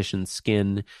composition,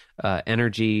 skin,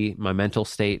 energy, my mental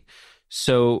state.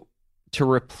 So to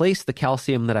replace the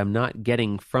calcium that I'm not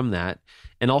getting from that,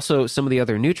 and also some of the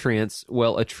other nutrients,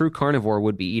 well, a true carnivore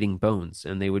would be eating bones,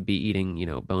 and they would be eating,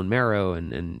 bone marrow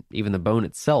and even the bone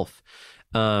itself.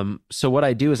 So what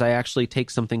I do is I actually take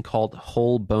something called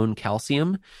whole bone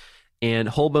calcium. And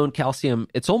whole bone calcium,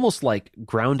 it's almost like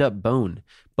ground up bone,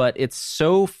 but it's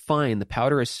so fine. The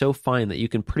powder is so fine that you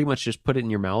can pretty much just put it in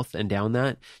your mouth and down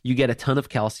that. You get a ton of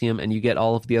calcium, and you get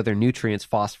all of the other nutrients,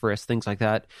 phosphorus, things like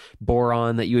that,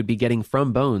 boron, that you would be getting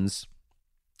from bones.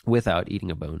 without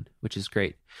eating a bone, which is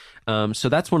great. So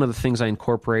that's one of the things I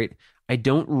incorporate. I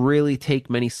don't really take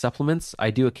many supplements.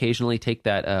 I do occasionally take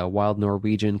that wild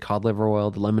Norwegian cod liver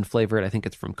oil, the lemon flavored. I think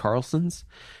it's from Carlson's.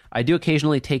 I do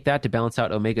occasionally take that to balance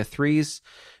out omega-3s.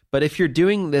 But if you're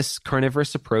doing this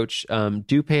carnivorous approach,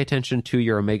 do pay attention to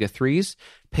your omega-3s,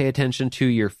 pay attention to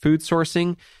your food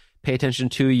sourcing, pay attention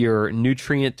to your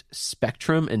nutrient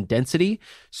spectrum and density.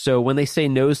 So when they say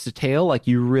nose to tail, like,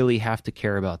 you really have to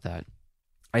care about that.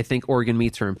 I think organ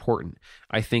meats are important.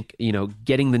 I think,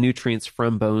 getting the nutrients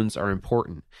from bones are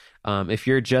important. If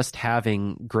you're just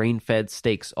having grain-fed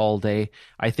steaks all day,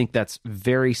 I think that's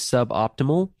very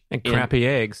suboptimal. And crappy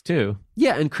eggs, too.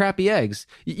 Yeah, and crappy eggs.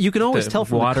 You can always tell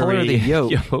from the color of the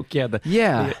yolk.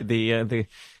 The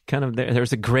kind of,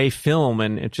 there's a gray film,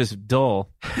 and it's just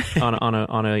dull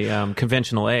on a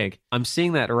conventional egg. I'm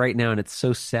seeing that right now, and it's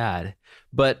so sad.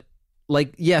 But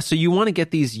so you want to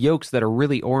get these yolks that are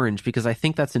really orange, because I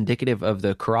think that's indicative of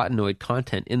the carotenoid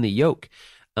content in the yolk.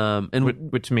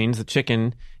 Which means the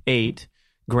chicken ate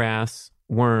grass,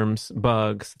 worms,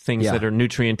 bugs, things that are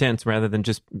nutrient dense, rather than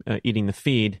just eating the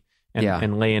feed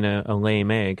and laying a lame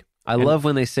egg. I love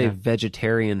when they say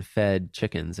vegetarian fed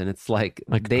chickens, and it's like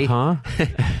they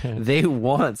they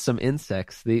want some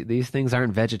insects. These things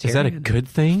aren't vegetarian. Is that a good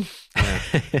thing?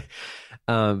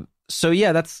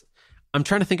 I'm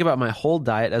trying to think about my whole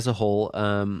diet as a whole.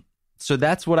 So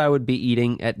that's what I would be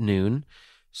eating at noon.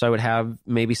 So I would have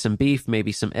maybe some beef,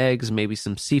 maybe some eggs, maybe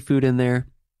some seafood in there.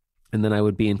 And then I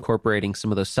would be incorporating some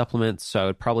of those supplements. So I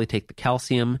would probably take the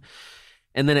calcium.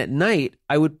 And then at night,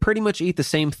 I would pretty much eat the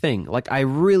same thing. Like, I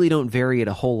really don't vary it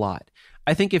a whole lot.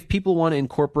 I think if people want to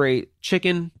incorporate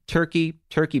chicken, turkey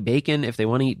bacon, if they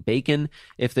want to eat bacon,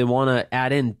 if they want to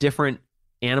add in different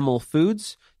animal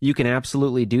foods, you can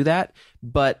absolutely do that.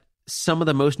 But some of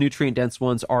the most nutrient dense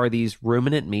ones are these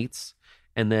ruminant meats.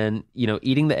 And then,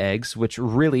 eating the eggs, which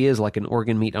really is like an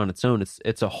organ meat on its own.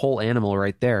 It's a whole animal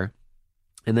right there.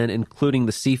 And then including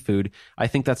the seafood, I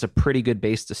think that's a pretty good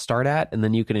base to start at. And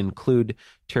then you can include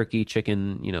turkey,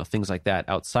 chicken, things like that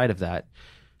outside of that.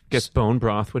 I guess bone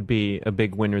broth would be a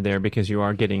big winner there, because you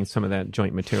are getting some of that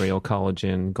joint material,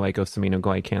 collagen,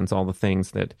 glycosaminoglycans, all the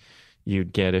things that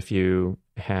you'd get if you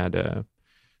had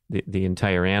the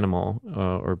entire animal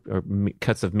or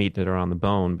cuts of meat that are on the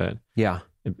bone. But yeah,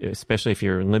 especially if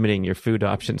you're limiting your food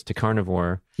options to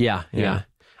carnivore. Yeah.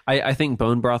 I think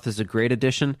bone broth is a great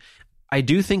addition. I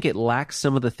do think it lacks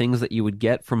some of the things that you would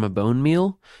get from a bone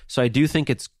meal. So I do think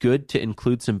it's good to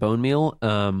include some bone meal.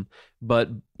 But,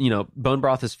 bone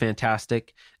broth is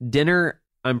fantastic. Dinner,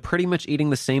 I'm pretty much eating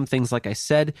the same things like I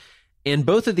said. And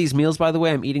both of these meals, by the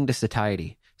way, I'm eating to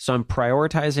satiety. So I'm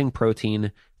prioritizing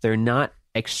protein. They're not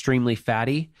extremely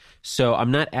fatty. So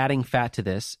I'm not adding fat to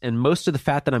this. And most of the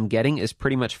fat that I'm getting is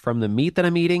pretty much from the meat that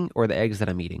I'm eating or the eggs that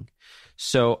I'm eating.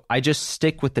 So I just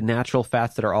stick with the natural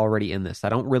fats that are already in this. I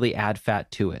don't really add fat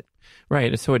to it.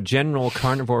 Right. So a general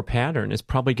carnivore pattern is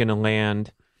probably going to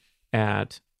land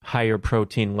at higher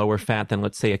protein, lower fat than,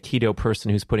 let's say, a keto person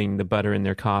who's putting the butter in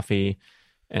their coffee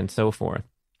and so forth.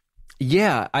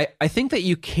 Yeah, I think that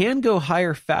you can go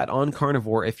higher fat on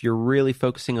carnivore if you're really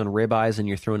focusing on ribeyes and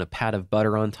you're throwing a pat of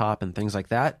butter on top and things like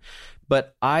that.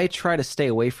 But I try to stay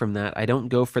away from that. I don't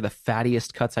go for the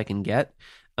fattiest cuts I can get.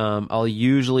 I'll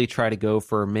usually try to go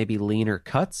for maybe leaner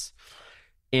cuts.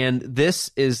 And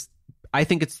I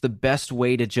think it's the best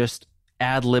way to just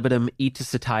ad libitum, eat to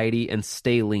satiety, and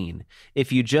stay lean.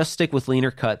 If you just stick with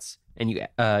leaner cuts and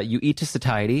you eat to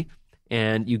satiety,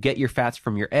 and you get your fats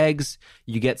from your eggs,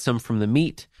 you get some from the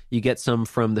meat, you get some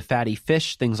from the fatty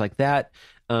fish, things like that.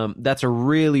 That's a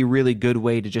really, really good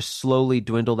way to just slowly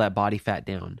dwindle that body fat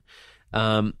down.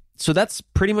 So that's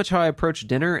pretty much how I approach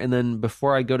dinner. And then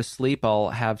before I go to sleep, I'll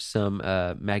have some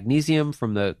magnesium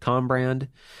from the Com brand.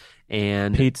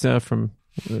 And pizza from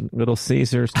Little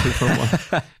Caesars, 2 for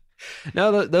 1.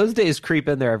 No, those days creep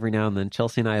in there every now and then.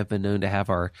 Chelsea and I have been known to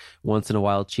have our once in a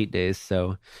while cheat days,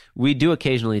 so we do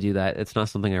occasionally do that. It's not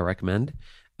something I recommend.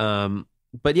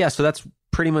 But yeah, so that's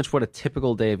pretty much what a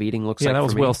typical day of eating looks like. Yeah, that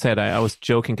was for me. well said. I was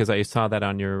joking because I saw that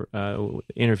on your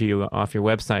interview off your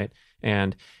website,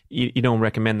 and you don't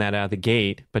recommend that out of the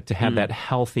gate, but to have that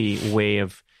healthy way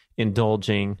of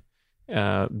indulging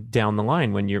down the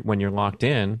line when you're locked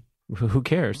in. Who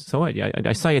cares? So what?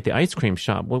 I saw you at the ice cream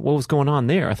shop. What was going on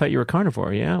there? I thought you were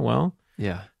carnivore. Yeah, well,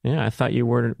 yeah. I thought you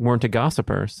weren't a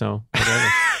gossiper. So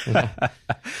whatever.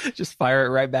 Just fire it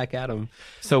right back at them.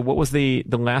 So what was the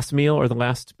last meal or the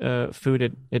last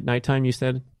food at nighttime? You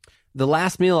said the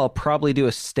last meal. I'll probably do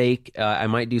a steak. I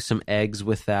might do some eggs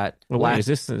with that. Well, wait,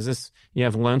 is this? You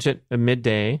have lunch at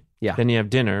midday. Yeah. Then you have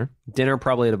dinner. Dinner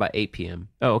probably at about 8 p.m.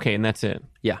 Oh, okay, and that's it.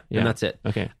 Yeah, and that's it.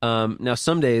 Okay. Now,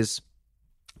 some days,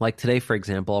 like today, for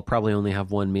example, I'll probably only have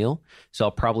one meal. So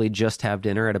I'll probably just have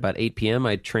dinner at about 8 p.m.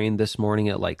 I trained this morning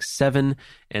at like 7,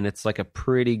 and it's like a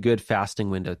pretty good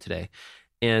fasting window today.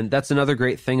 And that's another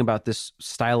great thing about this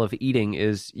style of eating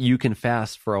is you can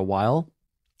fast for a while,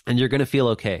 and you're going to feel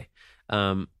okay.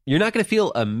 You're not going to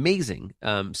feel amazing.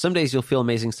 Some days you'll feel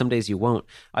amazing. Some days you won't.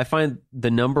 I find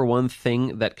the number one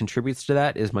thing that contributes to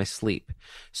that is my sleep.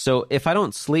 So if I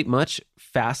don't sleep much,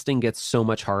 fasting gets so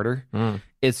much harder.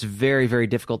 It's very, very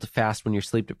difficult to fast when you're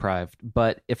sleep deprived.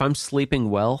 But if I'm sleeping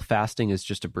well, fasting is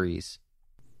just a breeze.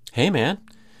 Hey, man,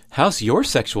 how's your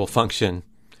sexual function?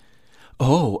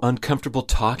 Oh, uncomfortable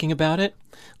talking about it?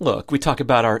 Look, we talk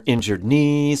about our injured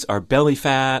knees, our belly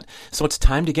fat, so it's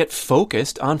time to get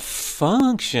focused on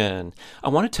function. I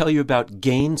want to tell you about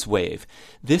GainsWave.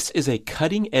 This is a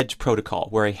cutting-edge protocol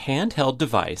where a handheld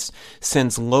device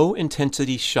sends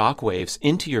low-intensity shock waves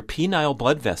into your penile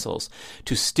blood vessels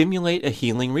to stimulate a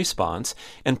healing response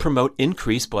and promote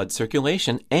increased blood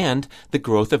circulation and the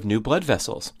growth of new blood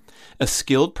vessels. A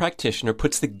skilled practitioner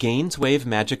puts the GainsWave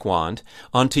magic wand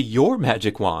onto your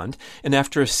magic wand, and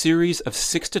after a series of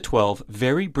 6 to 12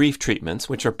 very brief treatments,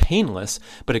 which are painless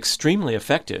but extremely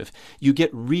effective, you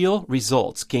get real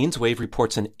results. GainsWave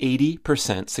reports an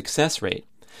 80% success rate.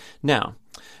 Now,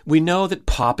 we know that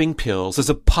popping pills is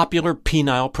a popular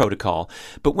penile protocol,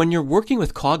 but when you're working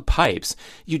with clogged pipes,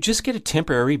 you just get a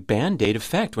temporary Band-Aid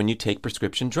effect when you take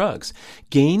prescription drugs.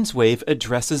 GainsWave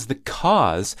addresses the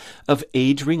cause of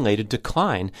age-related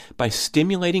decline by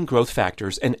stimulating growth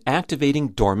factors and activating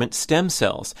dormant stem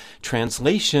cells.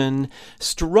 Translation: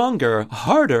 stronger,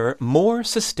 harder, more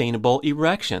sustainable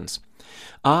erections.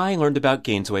 I learned about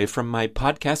GainsWave from my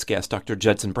podcast guest, Dr.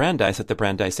 Judson Brandeis at the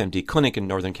Brandeis MD Clinic in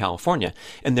Northern California,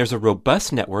 and there's a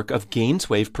robust network of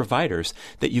GainsWave providers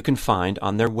that you can find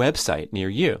on their website near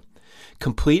you.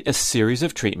 Complete a series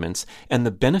of treatments, and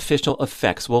the beneficial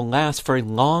effects will last for a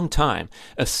long time,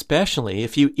 especially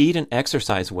if you eat and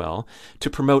exercise well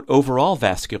to promote overall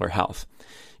vascular health.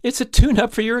 It's a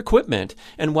tune-up for your equipment,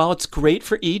 and while it's great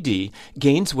for ED,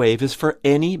 GainsWave is for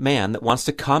any man that wants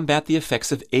to combat the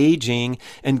effects of aging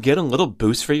and get a little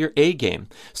boost for your A-game.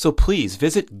 So please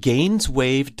visit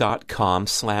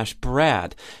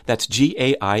gainswave.com/Brad. That's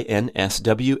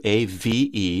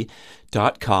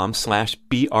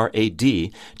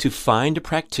GAINSWAVE.com/BRAD to find a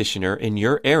practitioner in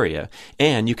your area,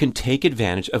 and you can take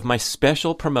advantage of my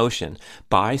special promotion.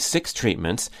 Buy 6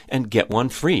 treatments and get one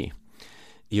free.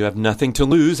 You have nothing to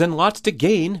lose and lots to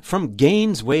gain from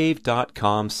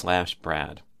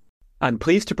gainswave.com/Brad. I'm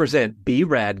pleased to present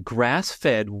B-Rad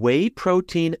grass-fed whey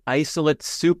protein isolate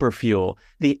superfuel,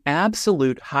 the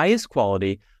absolute highest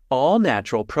quality,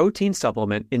 all-natural protein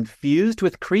supplement infused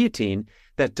with creatine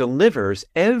that delivers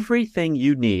everything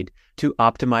you need to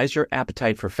optimize your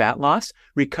appetite for fat loss,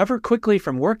 recover quickly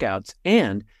from workouts,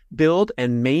 and build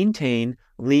and maintain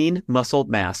lean muscle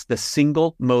mass, the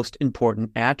single most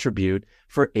important attribute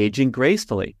for aging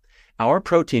gracefully. Our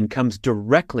protein comes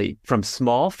directly from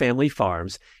small family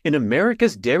farms in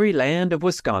America's dairy land of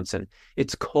Wisconsin.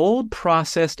 It's cold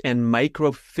processed and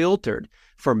microfiltered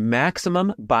for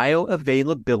maximum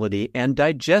bioavailability and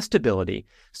digestibility.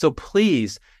 So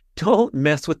please don't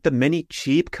mess with the many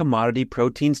cheap commodity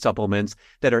protein supplements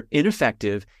that are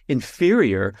ineffective,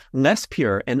 inferior, less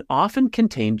pure, and often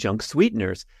contain junk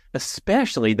sweeteners,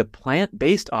 especially the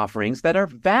plant-based offerings that are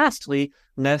vastly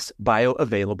less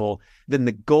bioavailable than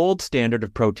the gold standard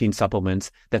of protein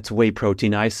supplements, that's whey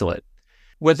protein isolate.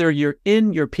 Whether you're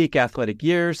in your peak athletic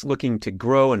years looking to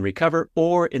grow and recover,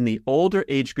 or in the older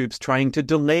age groups trying to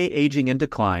delay aging and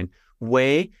decline,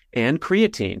 whey and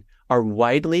creatine are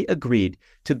widely agreed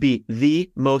to be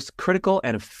the most critical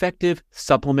and effective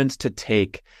supplements to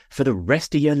take for the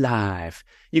rest of your life.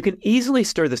 You can easily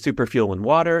stir the superfuel in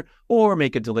water or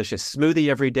make a delicious smoothie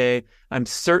every day. I'm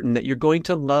certain that you're going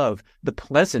to love the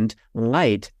pleasant,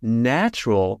 light,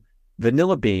 natural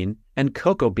vanilla bean and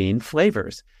cocoa bean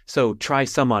flavors. So try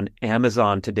some on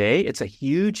Amazon today. It's a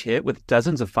huge hit with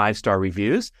dozens of 5-star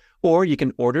reviews. Or you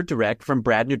can order direct from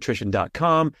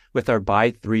bradnutrition.com with our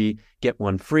buy 3, get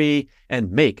 1 free,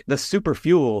 and make the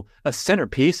superfuel a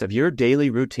centerpiece of your daily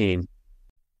routine.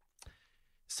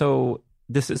 So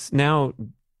this is now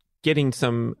getting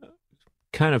some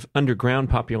kind of underground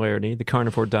popularity, the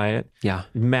carnivore diet. Yeah.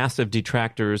 Massive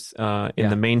detractors in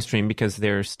the mainstream because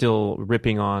they're still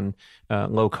ripping on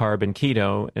low carb and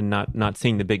keto and not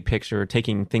seeing the big picture,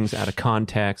 taking things out of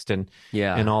context and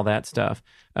all that stuff.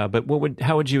 But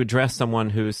how would you address someone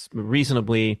who's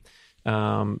reasonably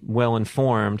well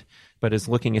informed but is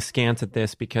looking askance at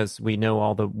this because we know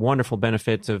all the wonderful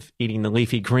benefits of eating the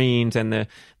leafy greens and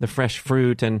the fresh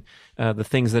fruit and the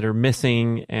things that are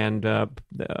missing, and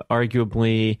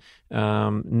arguably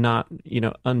not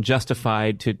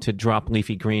unjustified to drop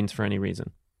leafy greens for any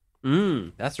reason.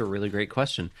 That's a really great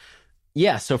question.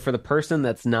 Yeah, so for the person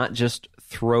that's not just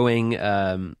throwing,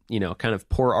 kind of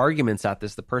poor arguments at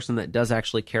this, the person that does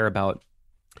actually care about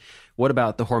what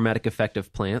about the hormetic effect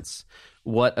of plants?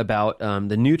 What about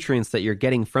the nutrients that you're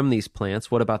getting from these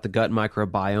plants? What about the gut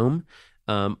microbiome?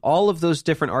 All of those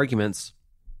different arguments.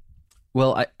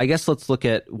 Well, I guess let's look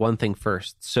at one thing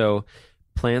first. So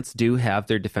plants do have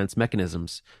their defense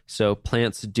mechanisms. So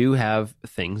plants do have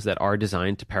things that are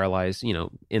designed to paralyze,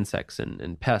 insects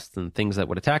and pests and things that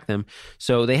would attack them.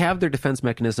 So they have their defense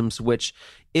mechanisms, which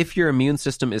if your immune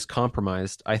system is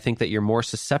compromised, I think that you're more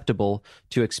susceptible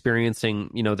to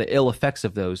experiencing, the ill effects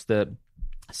of those, the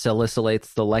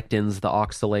salicylates, the lectins, the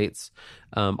oxalates,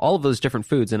 all of those different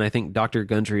foods. And I think Dr.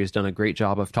 Gundry has done a great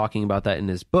job of talking about that in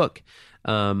his book.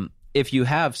 If you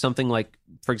have something like,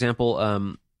 for example,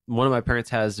 one of my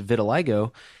parents has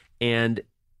vitiligo, and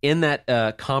in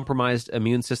that compromised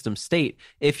immune system state,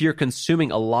 if you're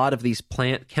consuming a lot of these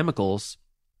plant chemicals,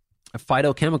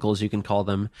 phytochemicals you can call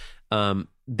them,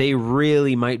 they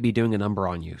really might be doing a number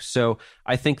on you. So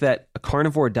I think that a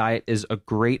carnivore diet is a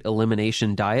great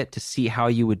elimination diet to see how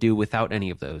you would do without any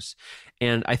of those.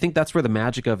 And I think that's where the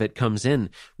magic of it comes in,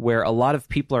 where a lot of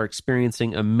people are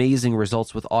experiencing amazing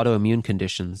results with autoimmune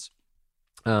conditions.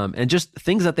 And just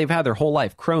things that they've had their whole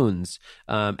life, Crohn's,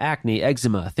 acne,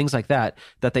 eczema, things like that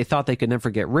they thought they could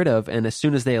never get rid of. And as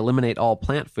soon as they eliminate all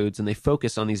plant foods and they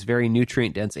focus on these very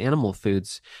nutrient-dense animal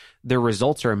foods, their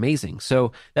results are amazing.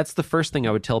 So that's the first thing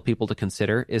I would tell people to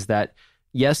consider, is that,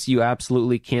 yes, you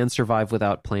absolutely can survive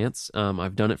without plants.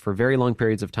 I've done it for very long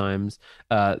periods of times.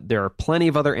 There are plenty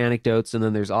of other anecdotes, and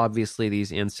then there's obviously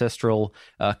these ancestral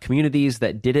communities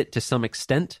that did it to some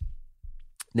extent.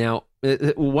 Now,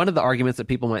 one of the arguments that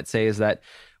people might say is that,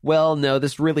 well, no,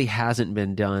 this really hasn't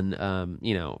been done,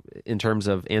 in terms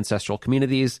of ancestral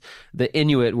communities. The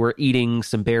Inuit were eating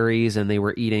some berries, and they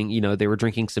were eating, they were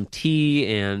drinking some tea,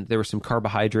 and there was some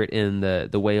carbohydrate in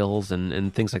the whales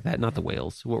and things like that. Not the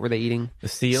whales. What were they eating? The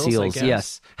seals, Seals, I guess.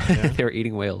 yes. Yeah. They were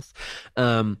eating whales.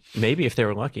 Maybe if they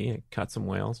were lucky, caught some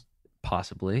whales.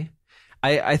 Possibly.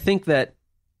 I think that,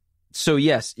 so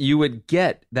yes, you would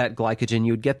get that glycogen,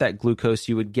 you would get that glucose,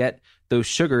 you would get those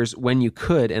sugars when you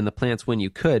could, and the plants when you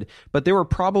could, but there were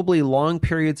probably long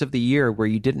periods of the year where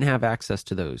you didn't have access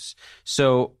to those.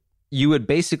 So you would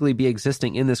basically be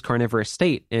existing in this carnivorous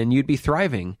state, and you'd be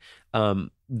thriving.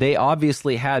 They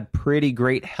obviously had pretty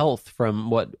great health from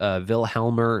what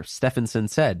Wilhelmer Stephenson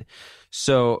said.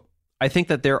 So I think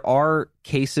that there are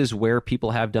cases where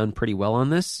people have done pretty well on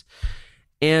this.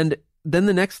 And then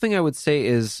the next thing I would say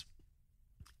is,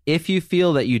 if you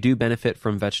feel that you do benefit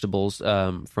from vegetables,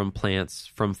 from plants,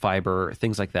 from fiber,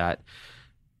 things like that,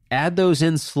 add those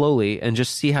in slowly and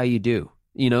just see how you do.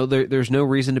 There's no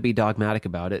reason to be dogmatic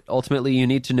about it. Ultimately, you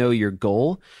need to know your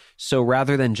goal. So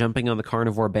rather than jumping on the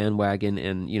carnivore bandwagon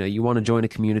and, you want to join a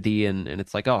community and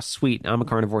it's like, oh, sweet, I'm a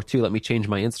carnivore too, let me change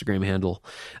my Instagram handle.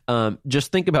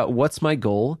 Just think about, what's my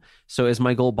goal? So is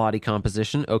my goal body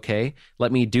composition? Okay,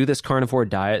 let me do this carnivore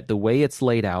diet the way it's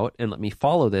laid out and let me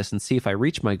follow this and see if I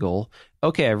reach my goal.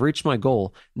 Okay, I've reached my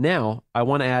goal. Now I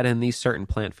want to add in these certain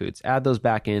plant foods. Add those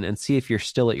back in and see if you're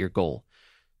still at your goal.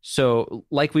 So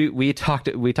like we talked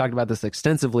about this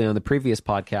extensively on the previous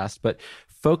podcast, but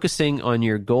focusing on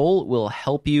your goal will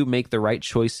help you make the right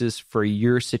choices for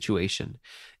your situation.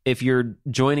 If you're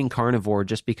joining carnivore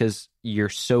just because you're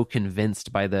so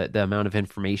convinced by the amount of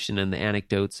information and the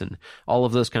anecdotes and all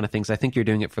of those kind of things, I think you're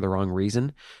doing it for the wrong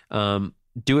reason.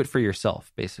 Do it for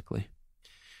yourself, basically.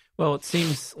 Well, it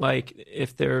seems like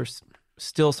if there's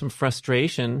still some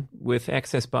frustration with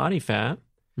excess body fat,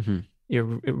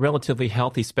 you're a relatively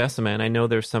healthy specimen. I know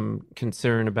there's some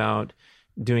concern about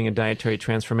doing a dietary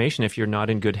transformation if you're not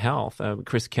in good health.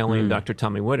 Chris Kelly and Dr.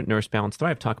 Tommy Wood at Nurse Balance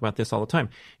Thrive talk about this all the time.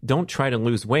 Don't try to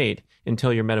lose weight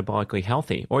until you're metabolically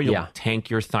healthy, or you'll tank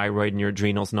your thyroid and your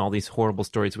adrenals and all these horrible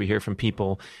stories we hear from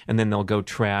people, and then they'll go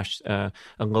trash a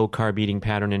low-carb eating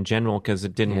pattern in general because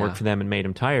it didn't work for them and made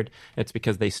them tired. It's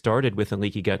because they started with a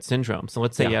leaky gut syndrome. So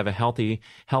let's say you have a healthy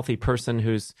person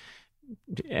who's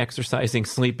exercising,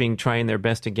 sleeping, trying their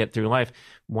best to get through life.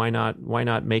 Why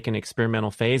not make an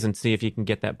experimental phase and see if you can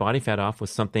get that body fat off with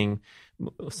something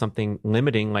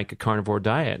limiting like a carnivore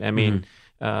diet? I mean,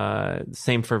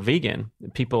 Same for vegan.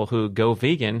 People who go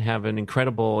vegan have an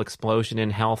incredible explosion in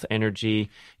health,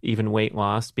 energy, even weight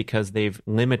loss because they've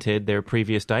limited their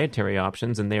previous dietary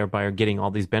options and thereby are getting all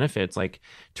these benefits like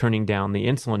turning down the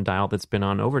insulin dial that's been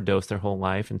on overdose their whole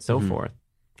life and so forth.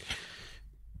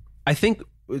 I think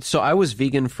so. I was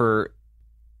vegan for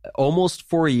almost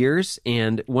 4 years,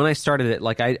 and when I started it,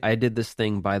 like I did this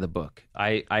thing by the book.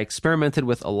 I experimented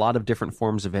with a lot of different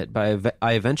forms of it, but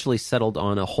I eventually settled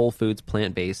on a whole foods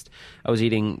plant-based. I was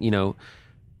eating,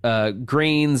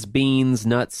 grains, beans,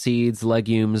 nuts, seeds,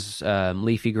 legumes,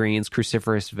 leafy greens,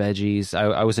 cruciferous veggies.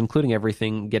 I was including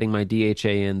everything, getting my DHA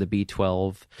in, the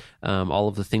B12, all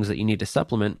of the things that you need to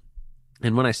supplement.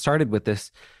 And when I started with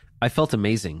this, I felt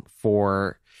amazing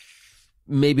for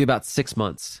maybe about 6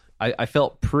 months. I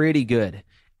felt pretty good.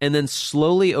 And then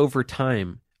slowly over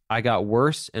time, I got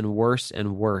worse and worse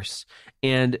and worse.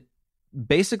 And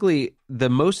basically, the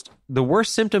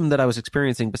worst symptom that I was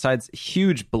experiencing, besides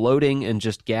huge bloating and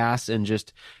just gas and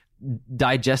just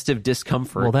digestive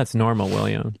discomfort. Well, that's normal,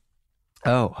 William.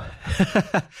 Oh,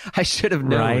 I should have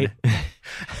known.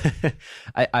 Right?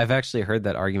 I've actually heard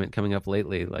that argument coming up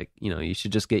lately. Like, you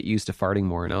should just get used to farting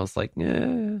more. And I was like, I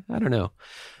don't know.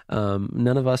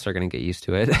 None of us are going to get used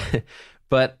to it.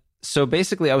 But so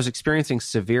basically I was experiencing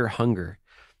severe hunger.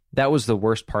 That was the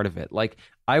worst part of it. Like,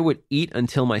 I would eat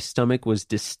until my stomach was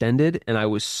distended and I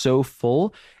was so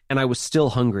full and I was still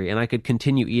hungry and I could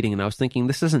continue eating. And I was thinking,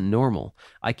 this isn't normal.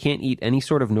 I can't eat any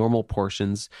sort of normal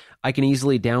portions. I can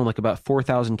easily down like about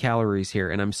 4,000 calories here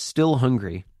and I'm still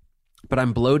hungry, but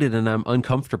I'm bloated and I'm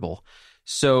uncomfortable.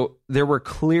 So there were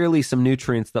clearly some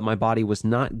nutrients that my body was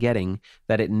not getting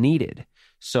that it needed.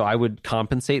 So I would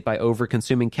compensate by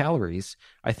over-consuming calories.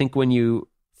 I think when you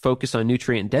focus on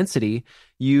nutrient density,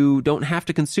 you don't have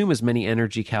to consume as many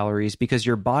energy calories because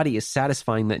your body is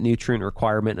satisfying that nutrient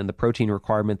requirement and the protein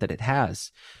requirement that it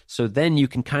has. So then you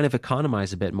can kind of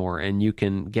economize a bit more and you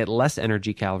can get less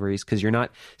energy calories because you're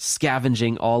not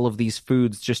scavenging all of these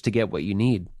foods just to get what you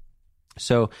need.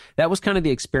 So that was kind of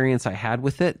the experience I had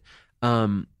with it.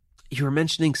 You were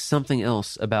mentioning something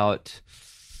else about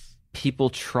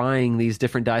people trying these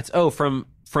different diets. Oh, from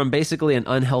basically an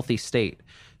unhealthy state.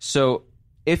 So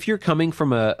if you're coming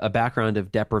from a background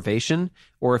of deprivation,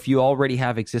 or if you already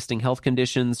have existing health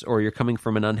conditions, or you're coming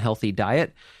from an unhealthy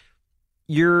diet,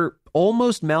 you're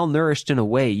almost malnourished in a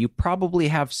way. You probably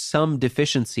have some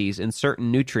deficiencies in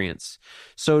certain nutrients.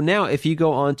 So now if you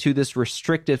go on to this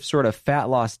restrictive sort of fat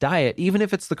loss diet, even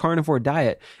if it's the carnivore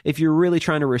diet, if you're really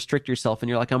trying to restrict yourself and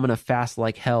you're like, I'm going to fast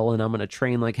like hell and I'm going to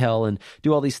train like hell and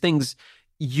do all these things,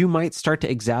 you might start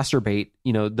to exacerbate,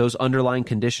 those underlying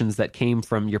conditions that came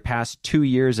from your past 2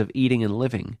 years of eating and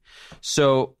living.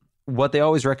 So what they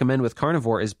always recommend with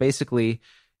carnivore is basically,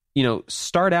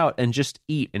 start out and just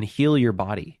eat and heal your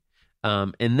body.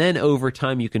 And then over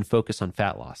time, you can focus on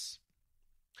fat loss.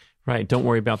 Right. Don't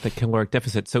worry about the caloric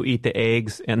deficit. So eat the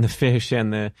eggs and the fish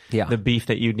and the beef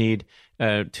that you need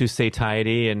to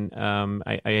satiety. And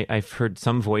I've heard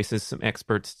some voices, some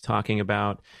experts talking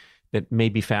about that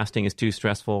maybe fasting is too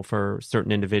stressful for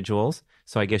certain individuals.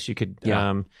 So I guess you could,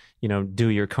 do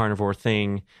your carnivore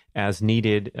thing as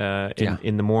needed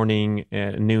in the morning,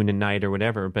 noon, and night, or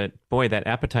whatever. But boy, that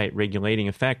appetite regulating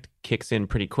effect kicks in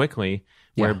pretty quickly,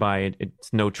 whereby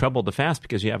it's no trouble to fast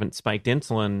because you haven't spiked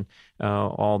insulin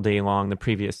all day long the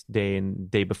previous day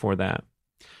and day before that.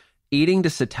 Eating to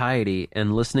satiety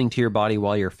and listening to your body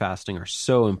while you're fasting are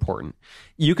so important.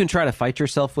 You can try to fight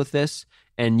yourself with this,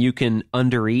 and you can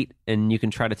undereat, and you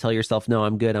can try to tell yourself, no,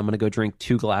 I'm good. I'm going to go drink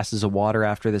 2 glasses of water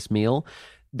after this meal.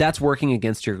 That's working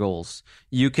against your goals.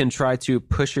 You can try to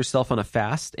push yourself on a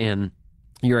fast, and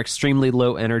you're extremely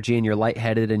low energy, and you're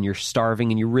lightheaded, and you're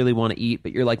starving, and you really want to eat,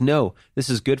 but you're like, no, this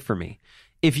is good for me.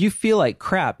 If you feel like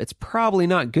crap, it's probably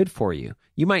not good for you.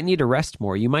 You might need to rest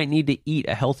more. You might need to eat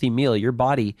a healthy meal. Your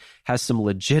body has some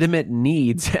legitimate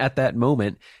needs at that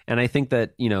moment, and I think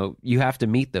that, you have to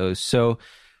meet those. So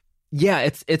yeah,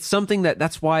 it's something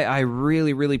that's why I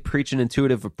really, really preach an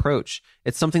intuitive approach.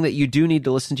 It's something that you do need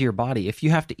to listen to your body. If you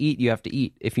have to eat, you have to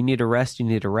eat. If you need to rest, you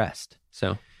need to rest.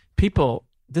 So people,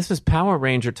 this is Power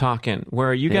Ranger talking,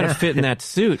 where you got to fit in that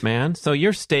suit, man. So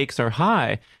your stakes are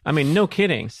high. I mean, no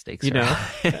kidding. Stakes are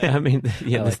high. I mean,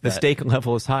 the stake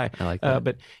level is high. I like that.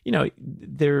 But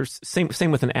there's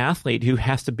same with an athlete who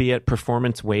has to be at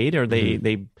performance weight, or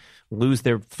they lose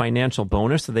their financial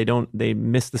bonus, so they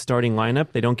miss the starting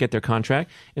lineup, they don't get their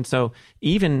contract. And so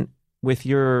even with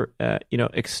your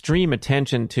extreme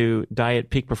attention to diet,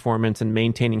 peak performance, and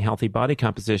maintaining healthy body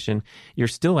composition, you're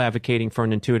still advocating for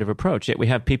an intuitive approach. Yet we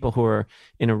have people who are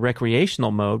in a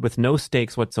recreational mode with no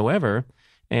stakes whatsoever,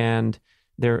 and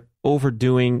they're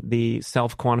overdoing the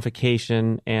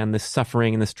self-quantification and the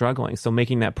suffering and the struggling. So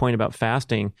making that point about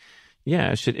fasting,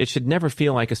 yeah, it should never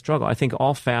feel like a struggle. I think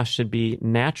all fast should be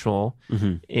natural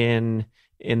in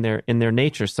their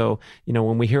nature. So,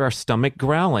 when we hear our stomach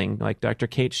growling, like Dr.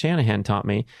 Kate Shanahan taught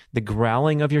me, the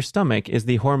growling of your stomach is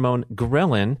the hormone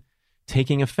ghrelin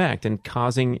taking effect and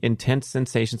causing intense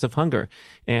sensations of hunger.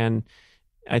 And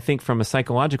I think from a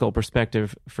psychological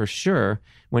perspective, for sure,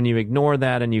 when you ignore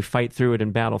that and you fight through it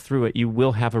and battle through it, you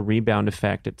will have a rebound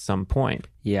effect at some point.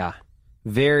 Yeah,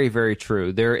 very, very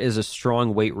true. There is a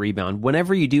strong weight rebound.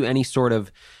 Whenever you do any sort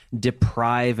of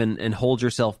deprive and hold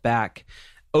yourself back,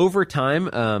 over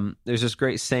time, there's this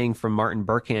great saying from Martin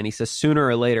Burkhan. He says, sooner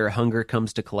or later, hunger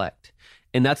comes to collect.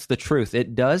 And that's the truth.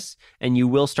 It does, and you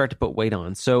will start to put weight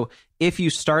on. So if you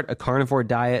start a carnivore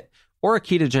diet or a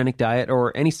ketogenic diet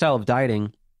or any style of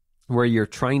dieting where you're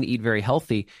trying to eat very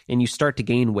healthy and you start to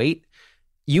gain weight,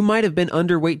 you might have been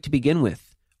underweight to begin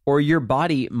with, or your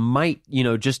body might,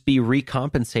 just be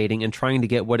recompensating and trying to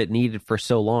get what it needed for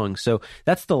so long. So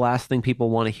that's the last thing people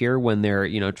want to hear when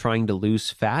they're, trying to lose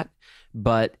fat.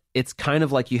 But it's kind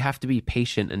of like you have to be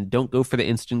patient and don't go for the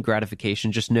instant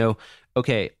gratification. Just know,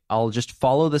 okay, I'll just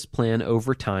follow this plan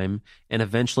over time and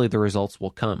eventually the results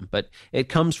will come. But it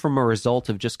comes from a result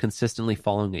of just consistently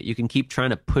following it. You can keep trying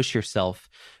to push yourself,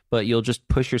 but you'll just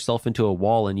push yourself into a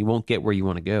wall and you won't get where you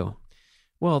want to go.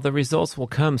 Well, the results will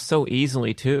come so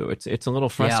easily too. It's a little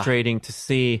frustrating to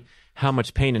see how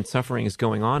much pain and suffering is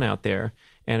going on out there.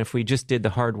 And if we just did the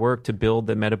hard work to build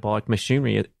the metabolic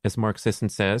machinery, as Mark Sisson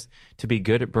says, to be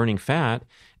good at burning fat,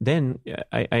 then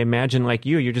I imagine like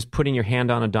you're just putting your hand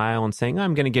on a dial and saying,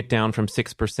 I'm going to get down from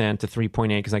 6% to 3.8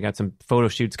 because I got some photo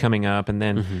shoots coming up, and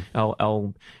then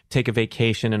I'll take a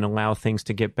vacation and allow things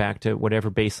to get back to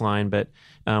whatever baseline. But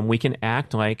we can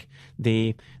act like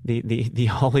the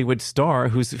Hollywood star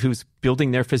who's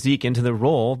building their physique into the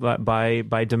role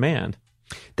by demand.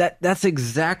 That's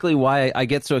exactly why I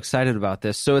get so excited about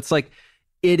this. So it's like,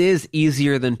 it is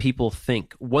easier than people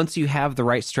think. Once you have the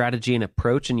right strategy and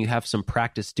approach and you have some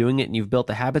practice doing it and you've built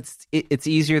the habits, it's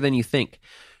easier than you think.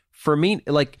 For me,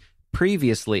 like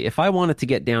previously, if I wanted to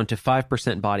get down to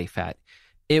 5% body fat,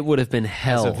 it would have been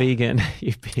hell. As a vegan.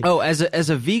 As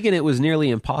a vegan, it was nearly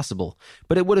impossible,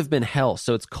 but it would have been hell.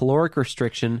 So it's caloric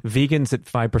restriction. Vegans at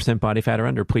 5% body fat or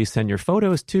under, please send your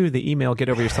photos to the email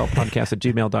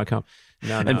getoveryourselfpodcast@gmail.com.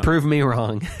 No. And prove me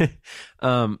wrong.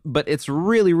 But it's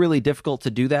really, really difficult to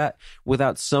do that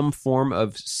without some form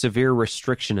of severe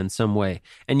restriction in some way.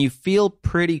 And you feel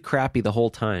pretty crappy the whole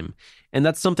time. And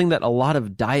that's something that a lot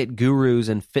of diet gurus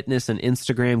and fitness and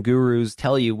Instagram gurus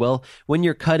tell you. Well, when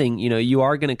you're cutting, you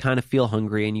are going to kind of feel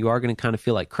hungry and you are going to kind of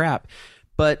feel like crap.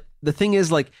 But the thing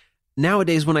is, like,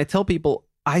 nowadays when I tell people,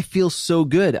 I feel so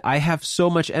good, I have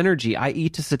so much energy, I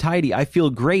eat to satiety, I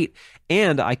feel great,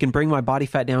 and I can bring my body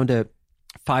fat down to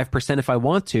 5% if I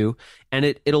want to, and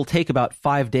it'll take about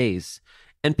 5 days.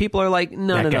 And people are like,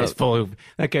 no. That guy's full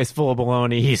of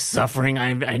baloney. He's suffering.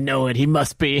 I know it. He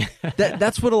must be.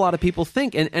 That's what a lot of people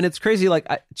think. And it's crazy. Like,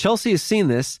 Chelsea has seen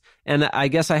this, and I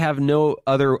guess I have no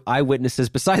other eyewitnesses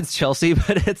besides Chelsea,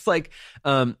 but it's like...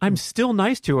 I'm still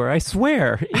nice to her, I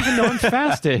swear, even though I'm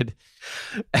fasted.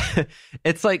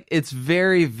 It's like, it's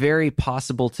very, very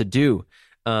possible to do.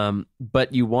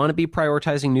 But you want to be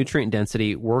prioritizing nutrient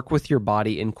density, work with your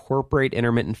body, incorporate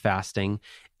intermittent fasting,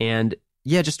 and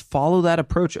just follow that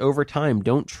approach over time.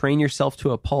 Don't train yourself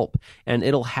to a pulp, and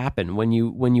it'll happen. When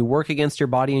you work against your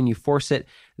body and you force it,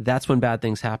 that's when bad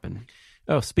things happen.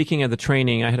 Oh, speaking of the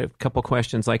training, I had a couple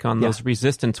questions, like on those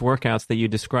resistance workouts that you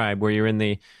described, where you're in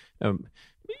the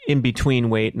in-between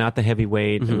weight, not the heavy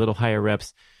weight, a little higher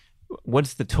reps.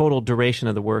 What's the total duration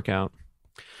of the workout?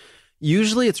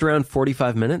 Usually it's around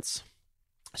 45 minutes.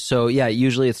 So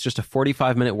usually it's just a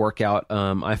 45-minute workout.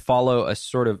 I follow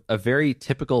a very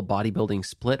typical bodybuilding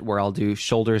split where I'll do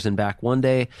shoulders and back one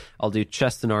day, I'll do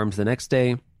chest and arms the next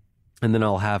day, and then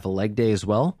I'll have a leg day as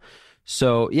well.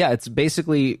 So it's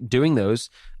basically doing those.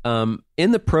 In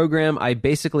the program, I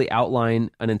basically outline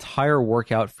an entire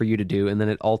workout for you to do, and then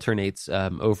it alternates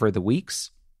over the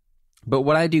weeks. But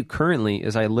what I do currently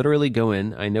is I literally go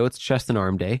in, I know it's chest and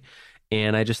arm day,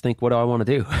 and I just think, what do I want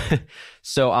to do?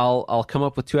 So I'll come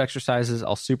up with 2 exercises.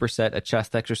 I'll superset a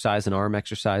chest exercise and arm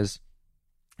exercise.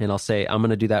 And I'll say, I'm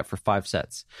going to do that for 5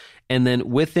 sets. And then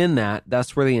within that,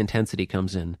 that's where the intensity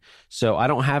comes in. So I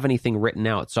don't have anything written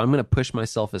out. So I'm going to push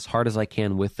myself as hard as I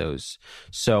can with those.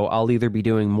 So I'll either be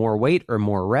doing more weight or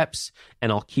more reps, and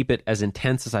I'll keep it as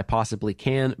intense as I possibly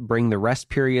can, bring the rest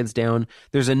periods down.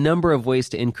 There's a number of ways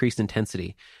to increase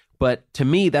intensity. But to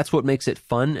me, that's what makes it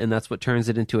fun, and that's what turns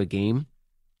it into a game.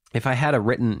 if I had a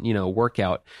written,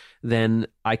 workout, then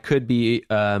I could be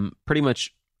pretty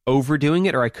much overdoing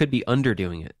it, or I could be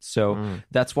underdoing it. So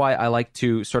that's why I like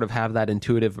to sort of have that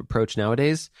intuitive approach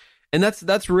nowadays. And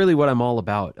that's really what I'm all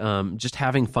about, just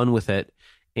having fun with it.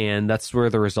 And that's where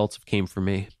the results came for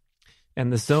me.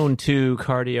 And the zone 2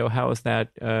 cardio, how is that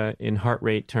in heart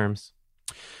rate terms?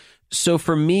 So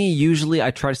for me, usually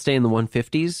I try to stay in the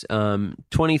 150s,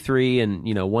 23 and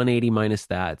 180 minus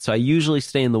that. So I usually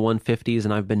stay in the 150s,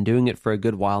 and I've been doing it for a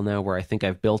good while now, where I think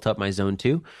I've built up my zone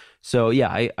 2. So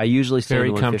yeah, I usually stay in the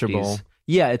 150s. Very comfortable.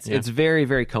 Yeah, it's very,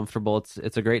 very comfortable.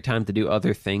 It's a great time to do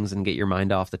other things and get your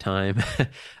mind off the time.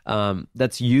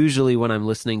 That's usually when I'm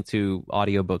listening to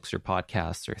audiobooks or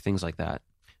podcasts or things like that.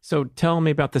 So tell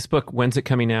me about this book. When's it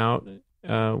coming out?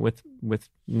 With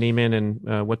Neiman,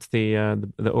 and what's the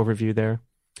overview there?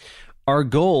 Our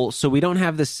goal, so we don't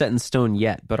have this set in stone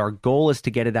yet, but our goal is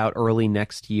to get it out early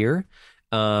next year.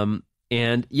 So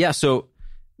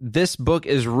this book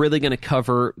is really going to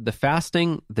cover the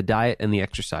fasting, the diet, and the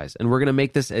exercise. And we're going to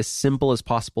make this as simple as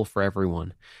possible for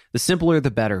everyone. The simpler, the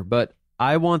better. But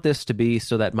I want this to be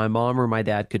so that my mom or my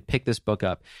dad could pick this book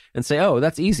up and say, oh,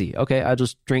 that's easy. Okay, I'll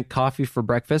just drink coffee for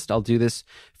breakfast. I'll do this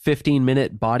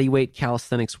 15-minute body weight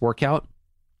calisthenics workout,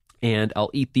 and I'll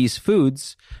eat these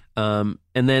foods. And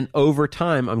then over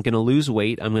time, I'm going to lose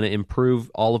weight. I'm going to improve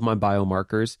all of my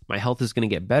biomarkers. My health is going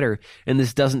to get better. And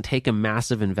this doesn't take a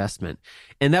massive investment.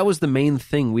 And that was the main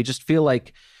thing. We just feel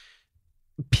like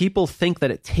people think that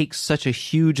it takes such a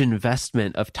huge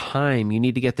investment of time. You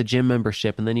need to get the gym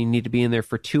membership, and then you need to be in there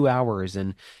for 2 hours,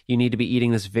 and you need to be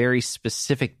eating this very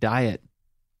specific diet.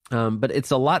 But it's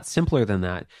a lot simpler than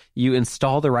that. You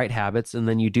install the right habits, and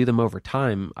then you do them over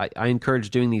time. I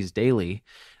encourage doing these daily.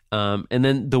 And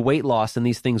then the weight loss and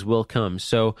these things will come.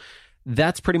 So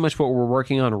that's pretty much what we're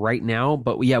working on right now.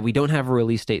 But yeah, we don't have a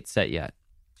release date set yet.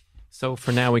 So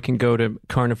for now, we can go to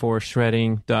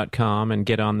carnivoreshredding.com and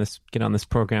get on this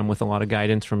program with a lot of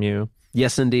guidance from you.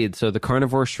 Yes, indeed. So the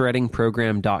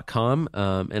carnivoreshreddingprogram.com,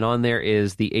 and on there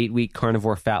is the 8-week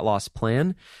carnivore fat loss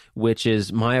plan, which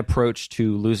is my approach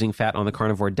to losing fat on the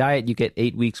carnivore diet. You get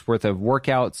 8 weeks worth of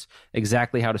workouts,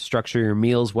 exactly how to structure your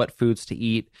meals, what foods to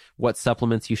eat, what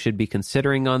supplements you should be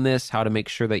considering on this, how to make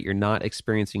sure that you're not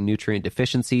experiencing nutrient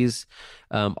deficiencies,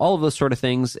 all of those sort of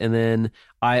things. And then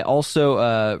I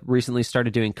also recently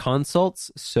started doing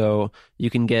consults. So you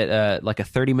can get like a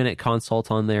 30-minute consult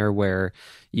on there where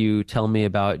you tell me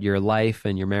about your life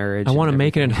and your marriage. I want to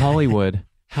make it in Hollywood.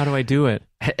 How do I do it?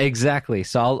 Exactly.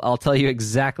 So I'll tell you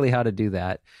exactly how to do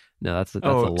that. No, that's a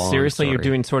long seriously, story. You're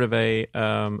doing sort of a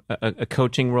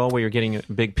coaching role where you're getting a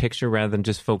big picture rather than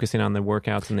just focusing on the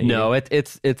workouts and the No,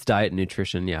 it's diet and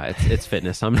nutrition. Yeah, it's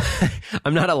fitness. I'm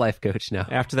not a life coach now.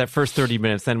 After that first 30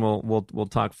 minutes, then we'll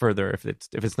talk further if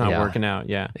it's not working out.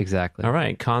 Yeah, exactly. All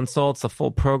right, consults, a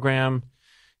full program.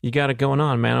 You got it going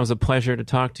on, man. It was a pleasure to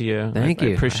talk to you. Thank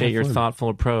you. I appreciate your thoughtful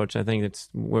approach. I think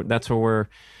that's where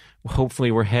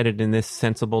we're headed in this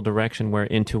sensible direction where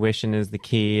intuition is the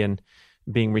key and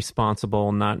being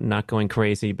responsible, not going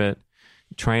crazy, but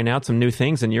trying out some new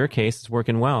things. In your case, it's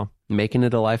working well. Making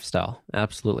it a lifestyle.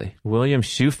 Absolutely. William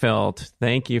Shewfelt,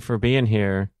 thank you for being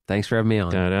here. Thanks for having me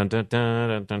on. Dun, dun, dun,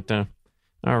 dun, dun, dun.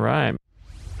 All right.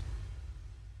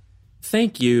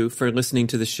 Thank you for listening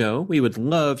to the show. We would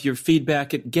love your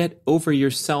feedback at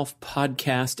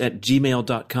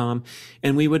getoveryourselfpodcast@gmail.com.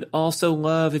 And we would also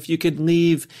love if you could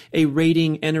leave a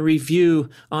rating and a review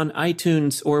on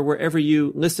iTunes or wherever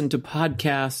you listen to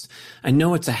podcasts. I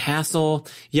know it's a hassle.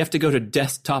 You have to go to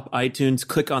desktop iTunes,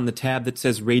 click on the tab that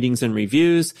says ratings and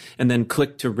reviews, and then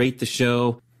click to rate the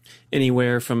show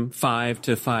anywhere from 5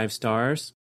 to 5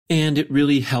 stars. And it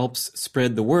really helps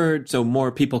spread the word so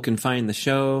more people can find the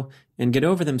show and get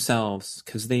over themselves,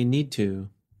 because they need to.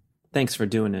 Thanks for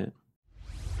doing it.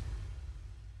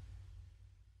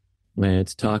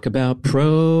 Let's talk about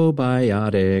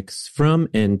probiotics from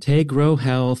Integro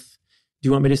Health. Do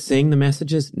you want me to sing the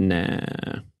messages? Nah.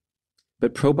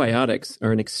 But probiotics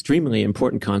are an extremely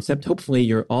important concept. Hopefully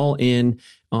you're all in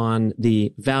on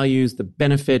the values, the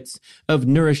benefits of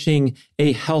nourishing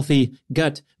a healthy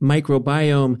gut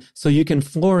microbiome so you can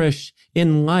flourish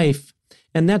in life.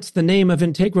 And that's the name of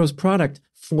Integro's product,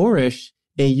 Flourish,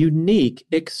 a unique,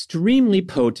 extremely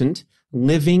potent,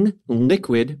 living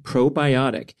liquid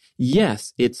probiotic.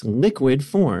 Yes, it's liquid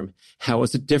form. How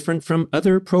is it different from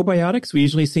other probiotics we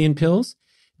usually see in pills?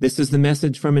 This is the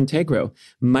message from Integro.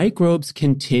 Microbes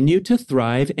continue to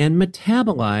thrive and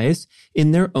metabolize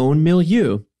in their own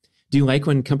milieu. Do you like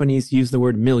when companies use the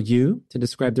word milieu to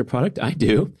describe their product? I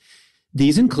do.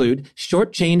 These include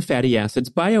short-chain fatty acids,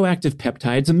 bioactive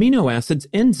peptides, amino acids,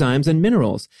 enzymes, and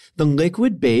minerals. The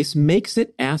liquid base makes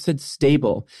it acid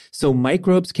stable, so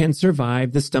microbes can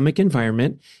survive the stomach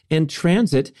environment and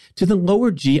transit to the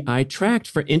lower GI tract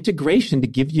for integration to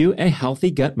give you a healthy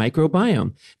gut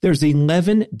microbiome. There's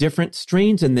 11 different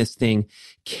strains in this thing,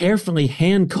 carefully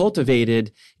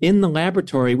hand-cultivated in the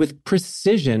laboratory with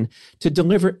precision to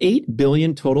deliver 8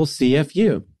 billion total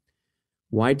CFU.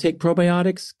 Why take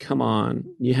probiotics? Come on,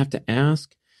 you have to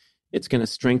ask. It's going to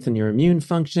strengthen your immune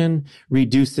function,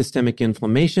 reduce systemic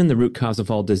inflammation, the root cause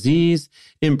of all disease,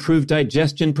 improve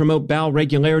digestion, promote bowel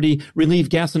regularity, relieve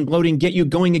gas and bloating, get you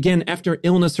going again after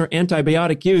illness or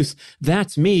antibiotic use.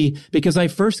 That's me, because I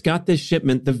first got this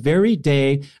shipment the very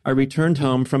day I returned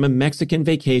home from a Mexican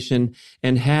vacation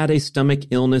and had a stomach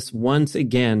illness once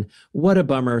again. What a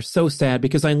bummer. So sad,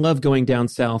 because I love going down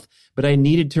south, but I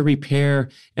needed to repair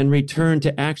and return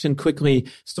to action quickly.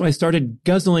 So I started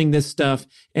guzzling this stuff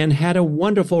and had a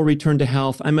wonderful return to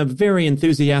health. I'm a very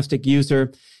enthusiastic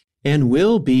user and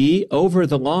will be over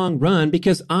the long run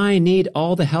because I need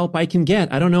all the help I can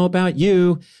get. I don't know about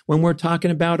you. When we're talking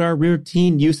about our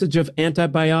routine usage of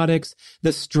antibiotics,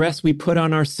 the stress we put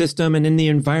on our system and in the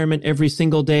environment every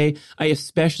single day, I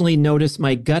especially notice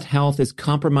my gut health is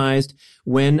compromised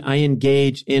when I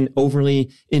engage in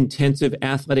overly intensive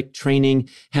athletic training,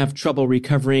 have trouble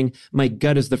recovering. My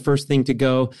gut is the first thing to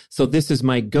go. So this is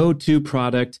my go-to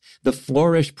product, the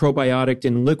Flourish probiotic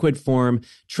in liquid form.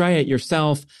 Try it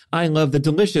yourself. I love the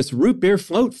delicious root beer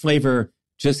float flavor.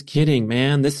 Just kidding,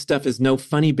 man. This stuff is no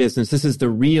funny business. This is the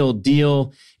real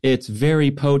deal. It's very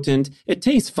potent. It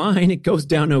tastes fine. It goes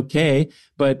down okay,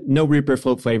 but no root beer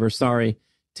float flavor. Sorry.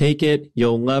 Take it.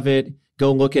 You'll love it.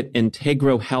 Go look at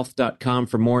integrohealth.com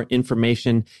for more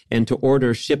information and to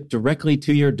order shipped directly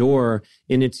to your door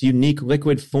in its unique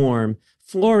liquid form.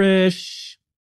 Flourish.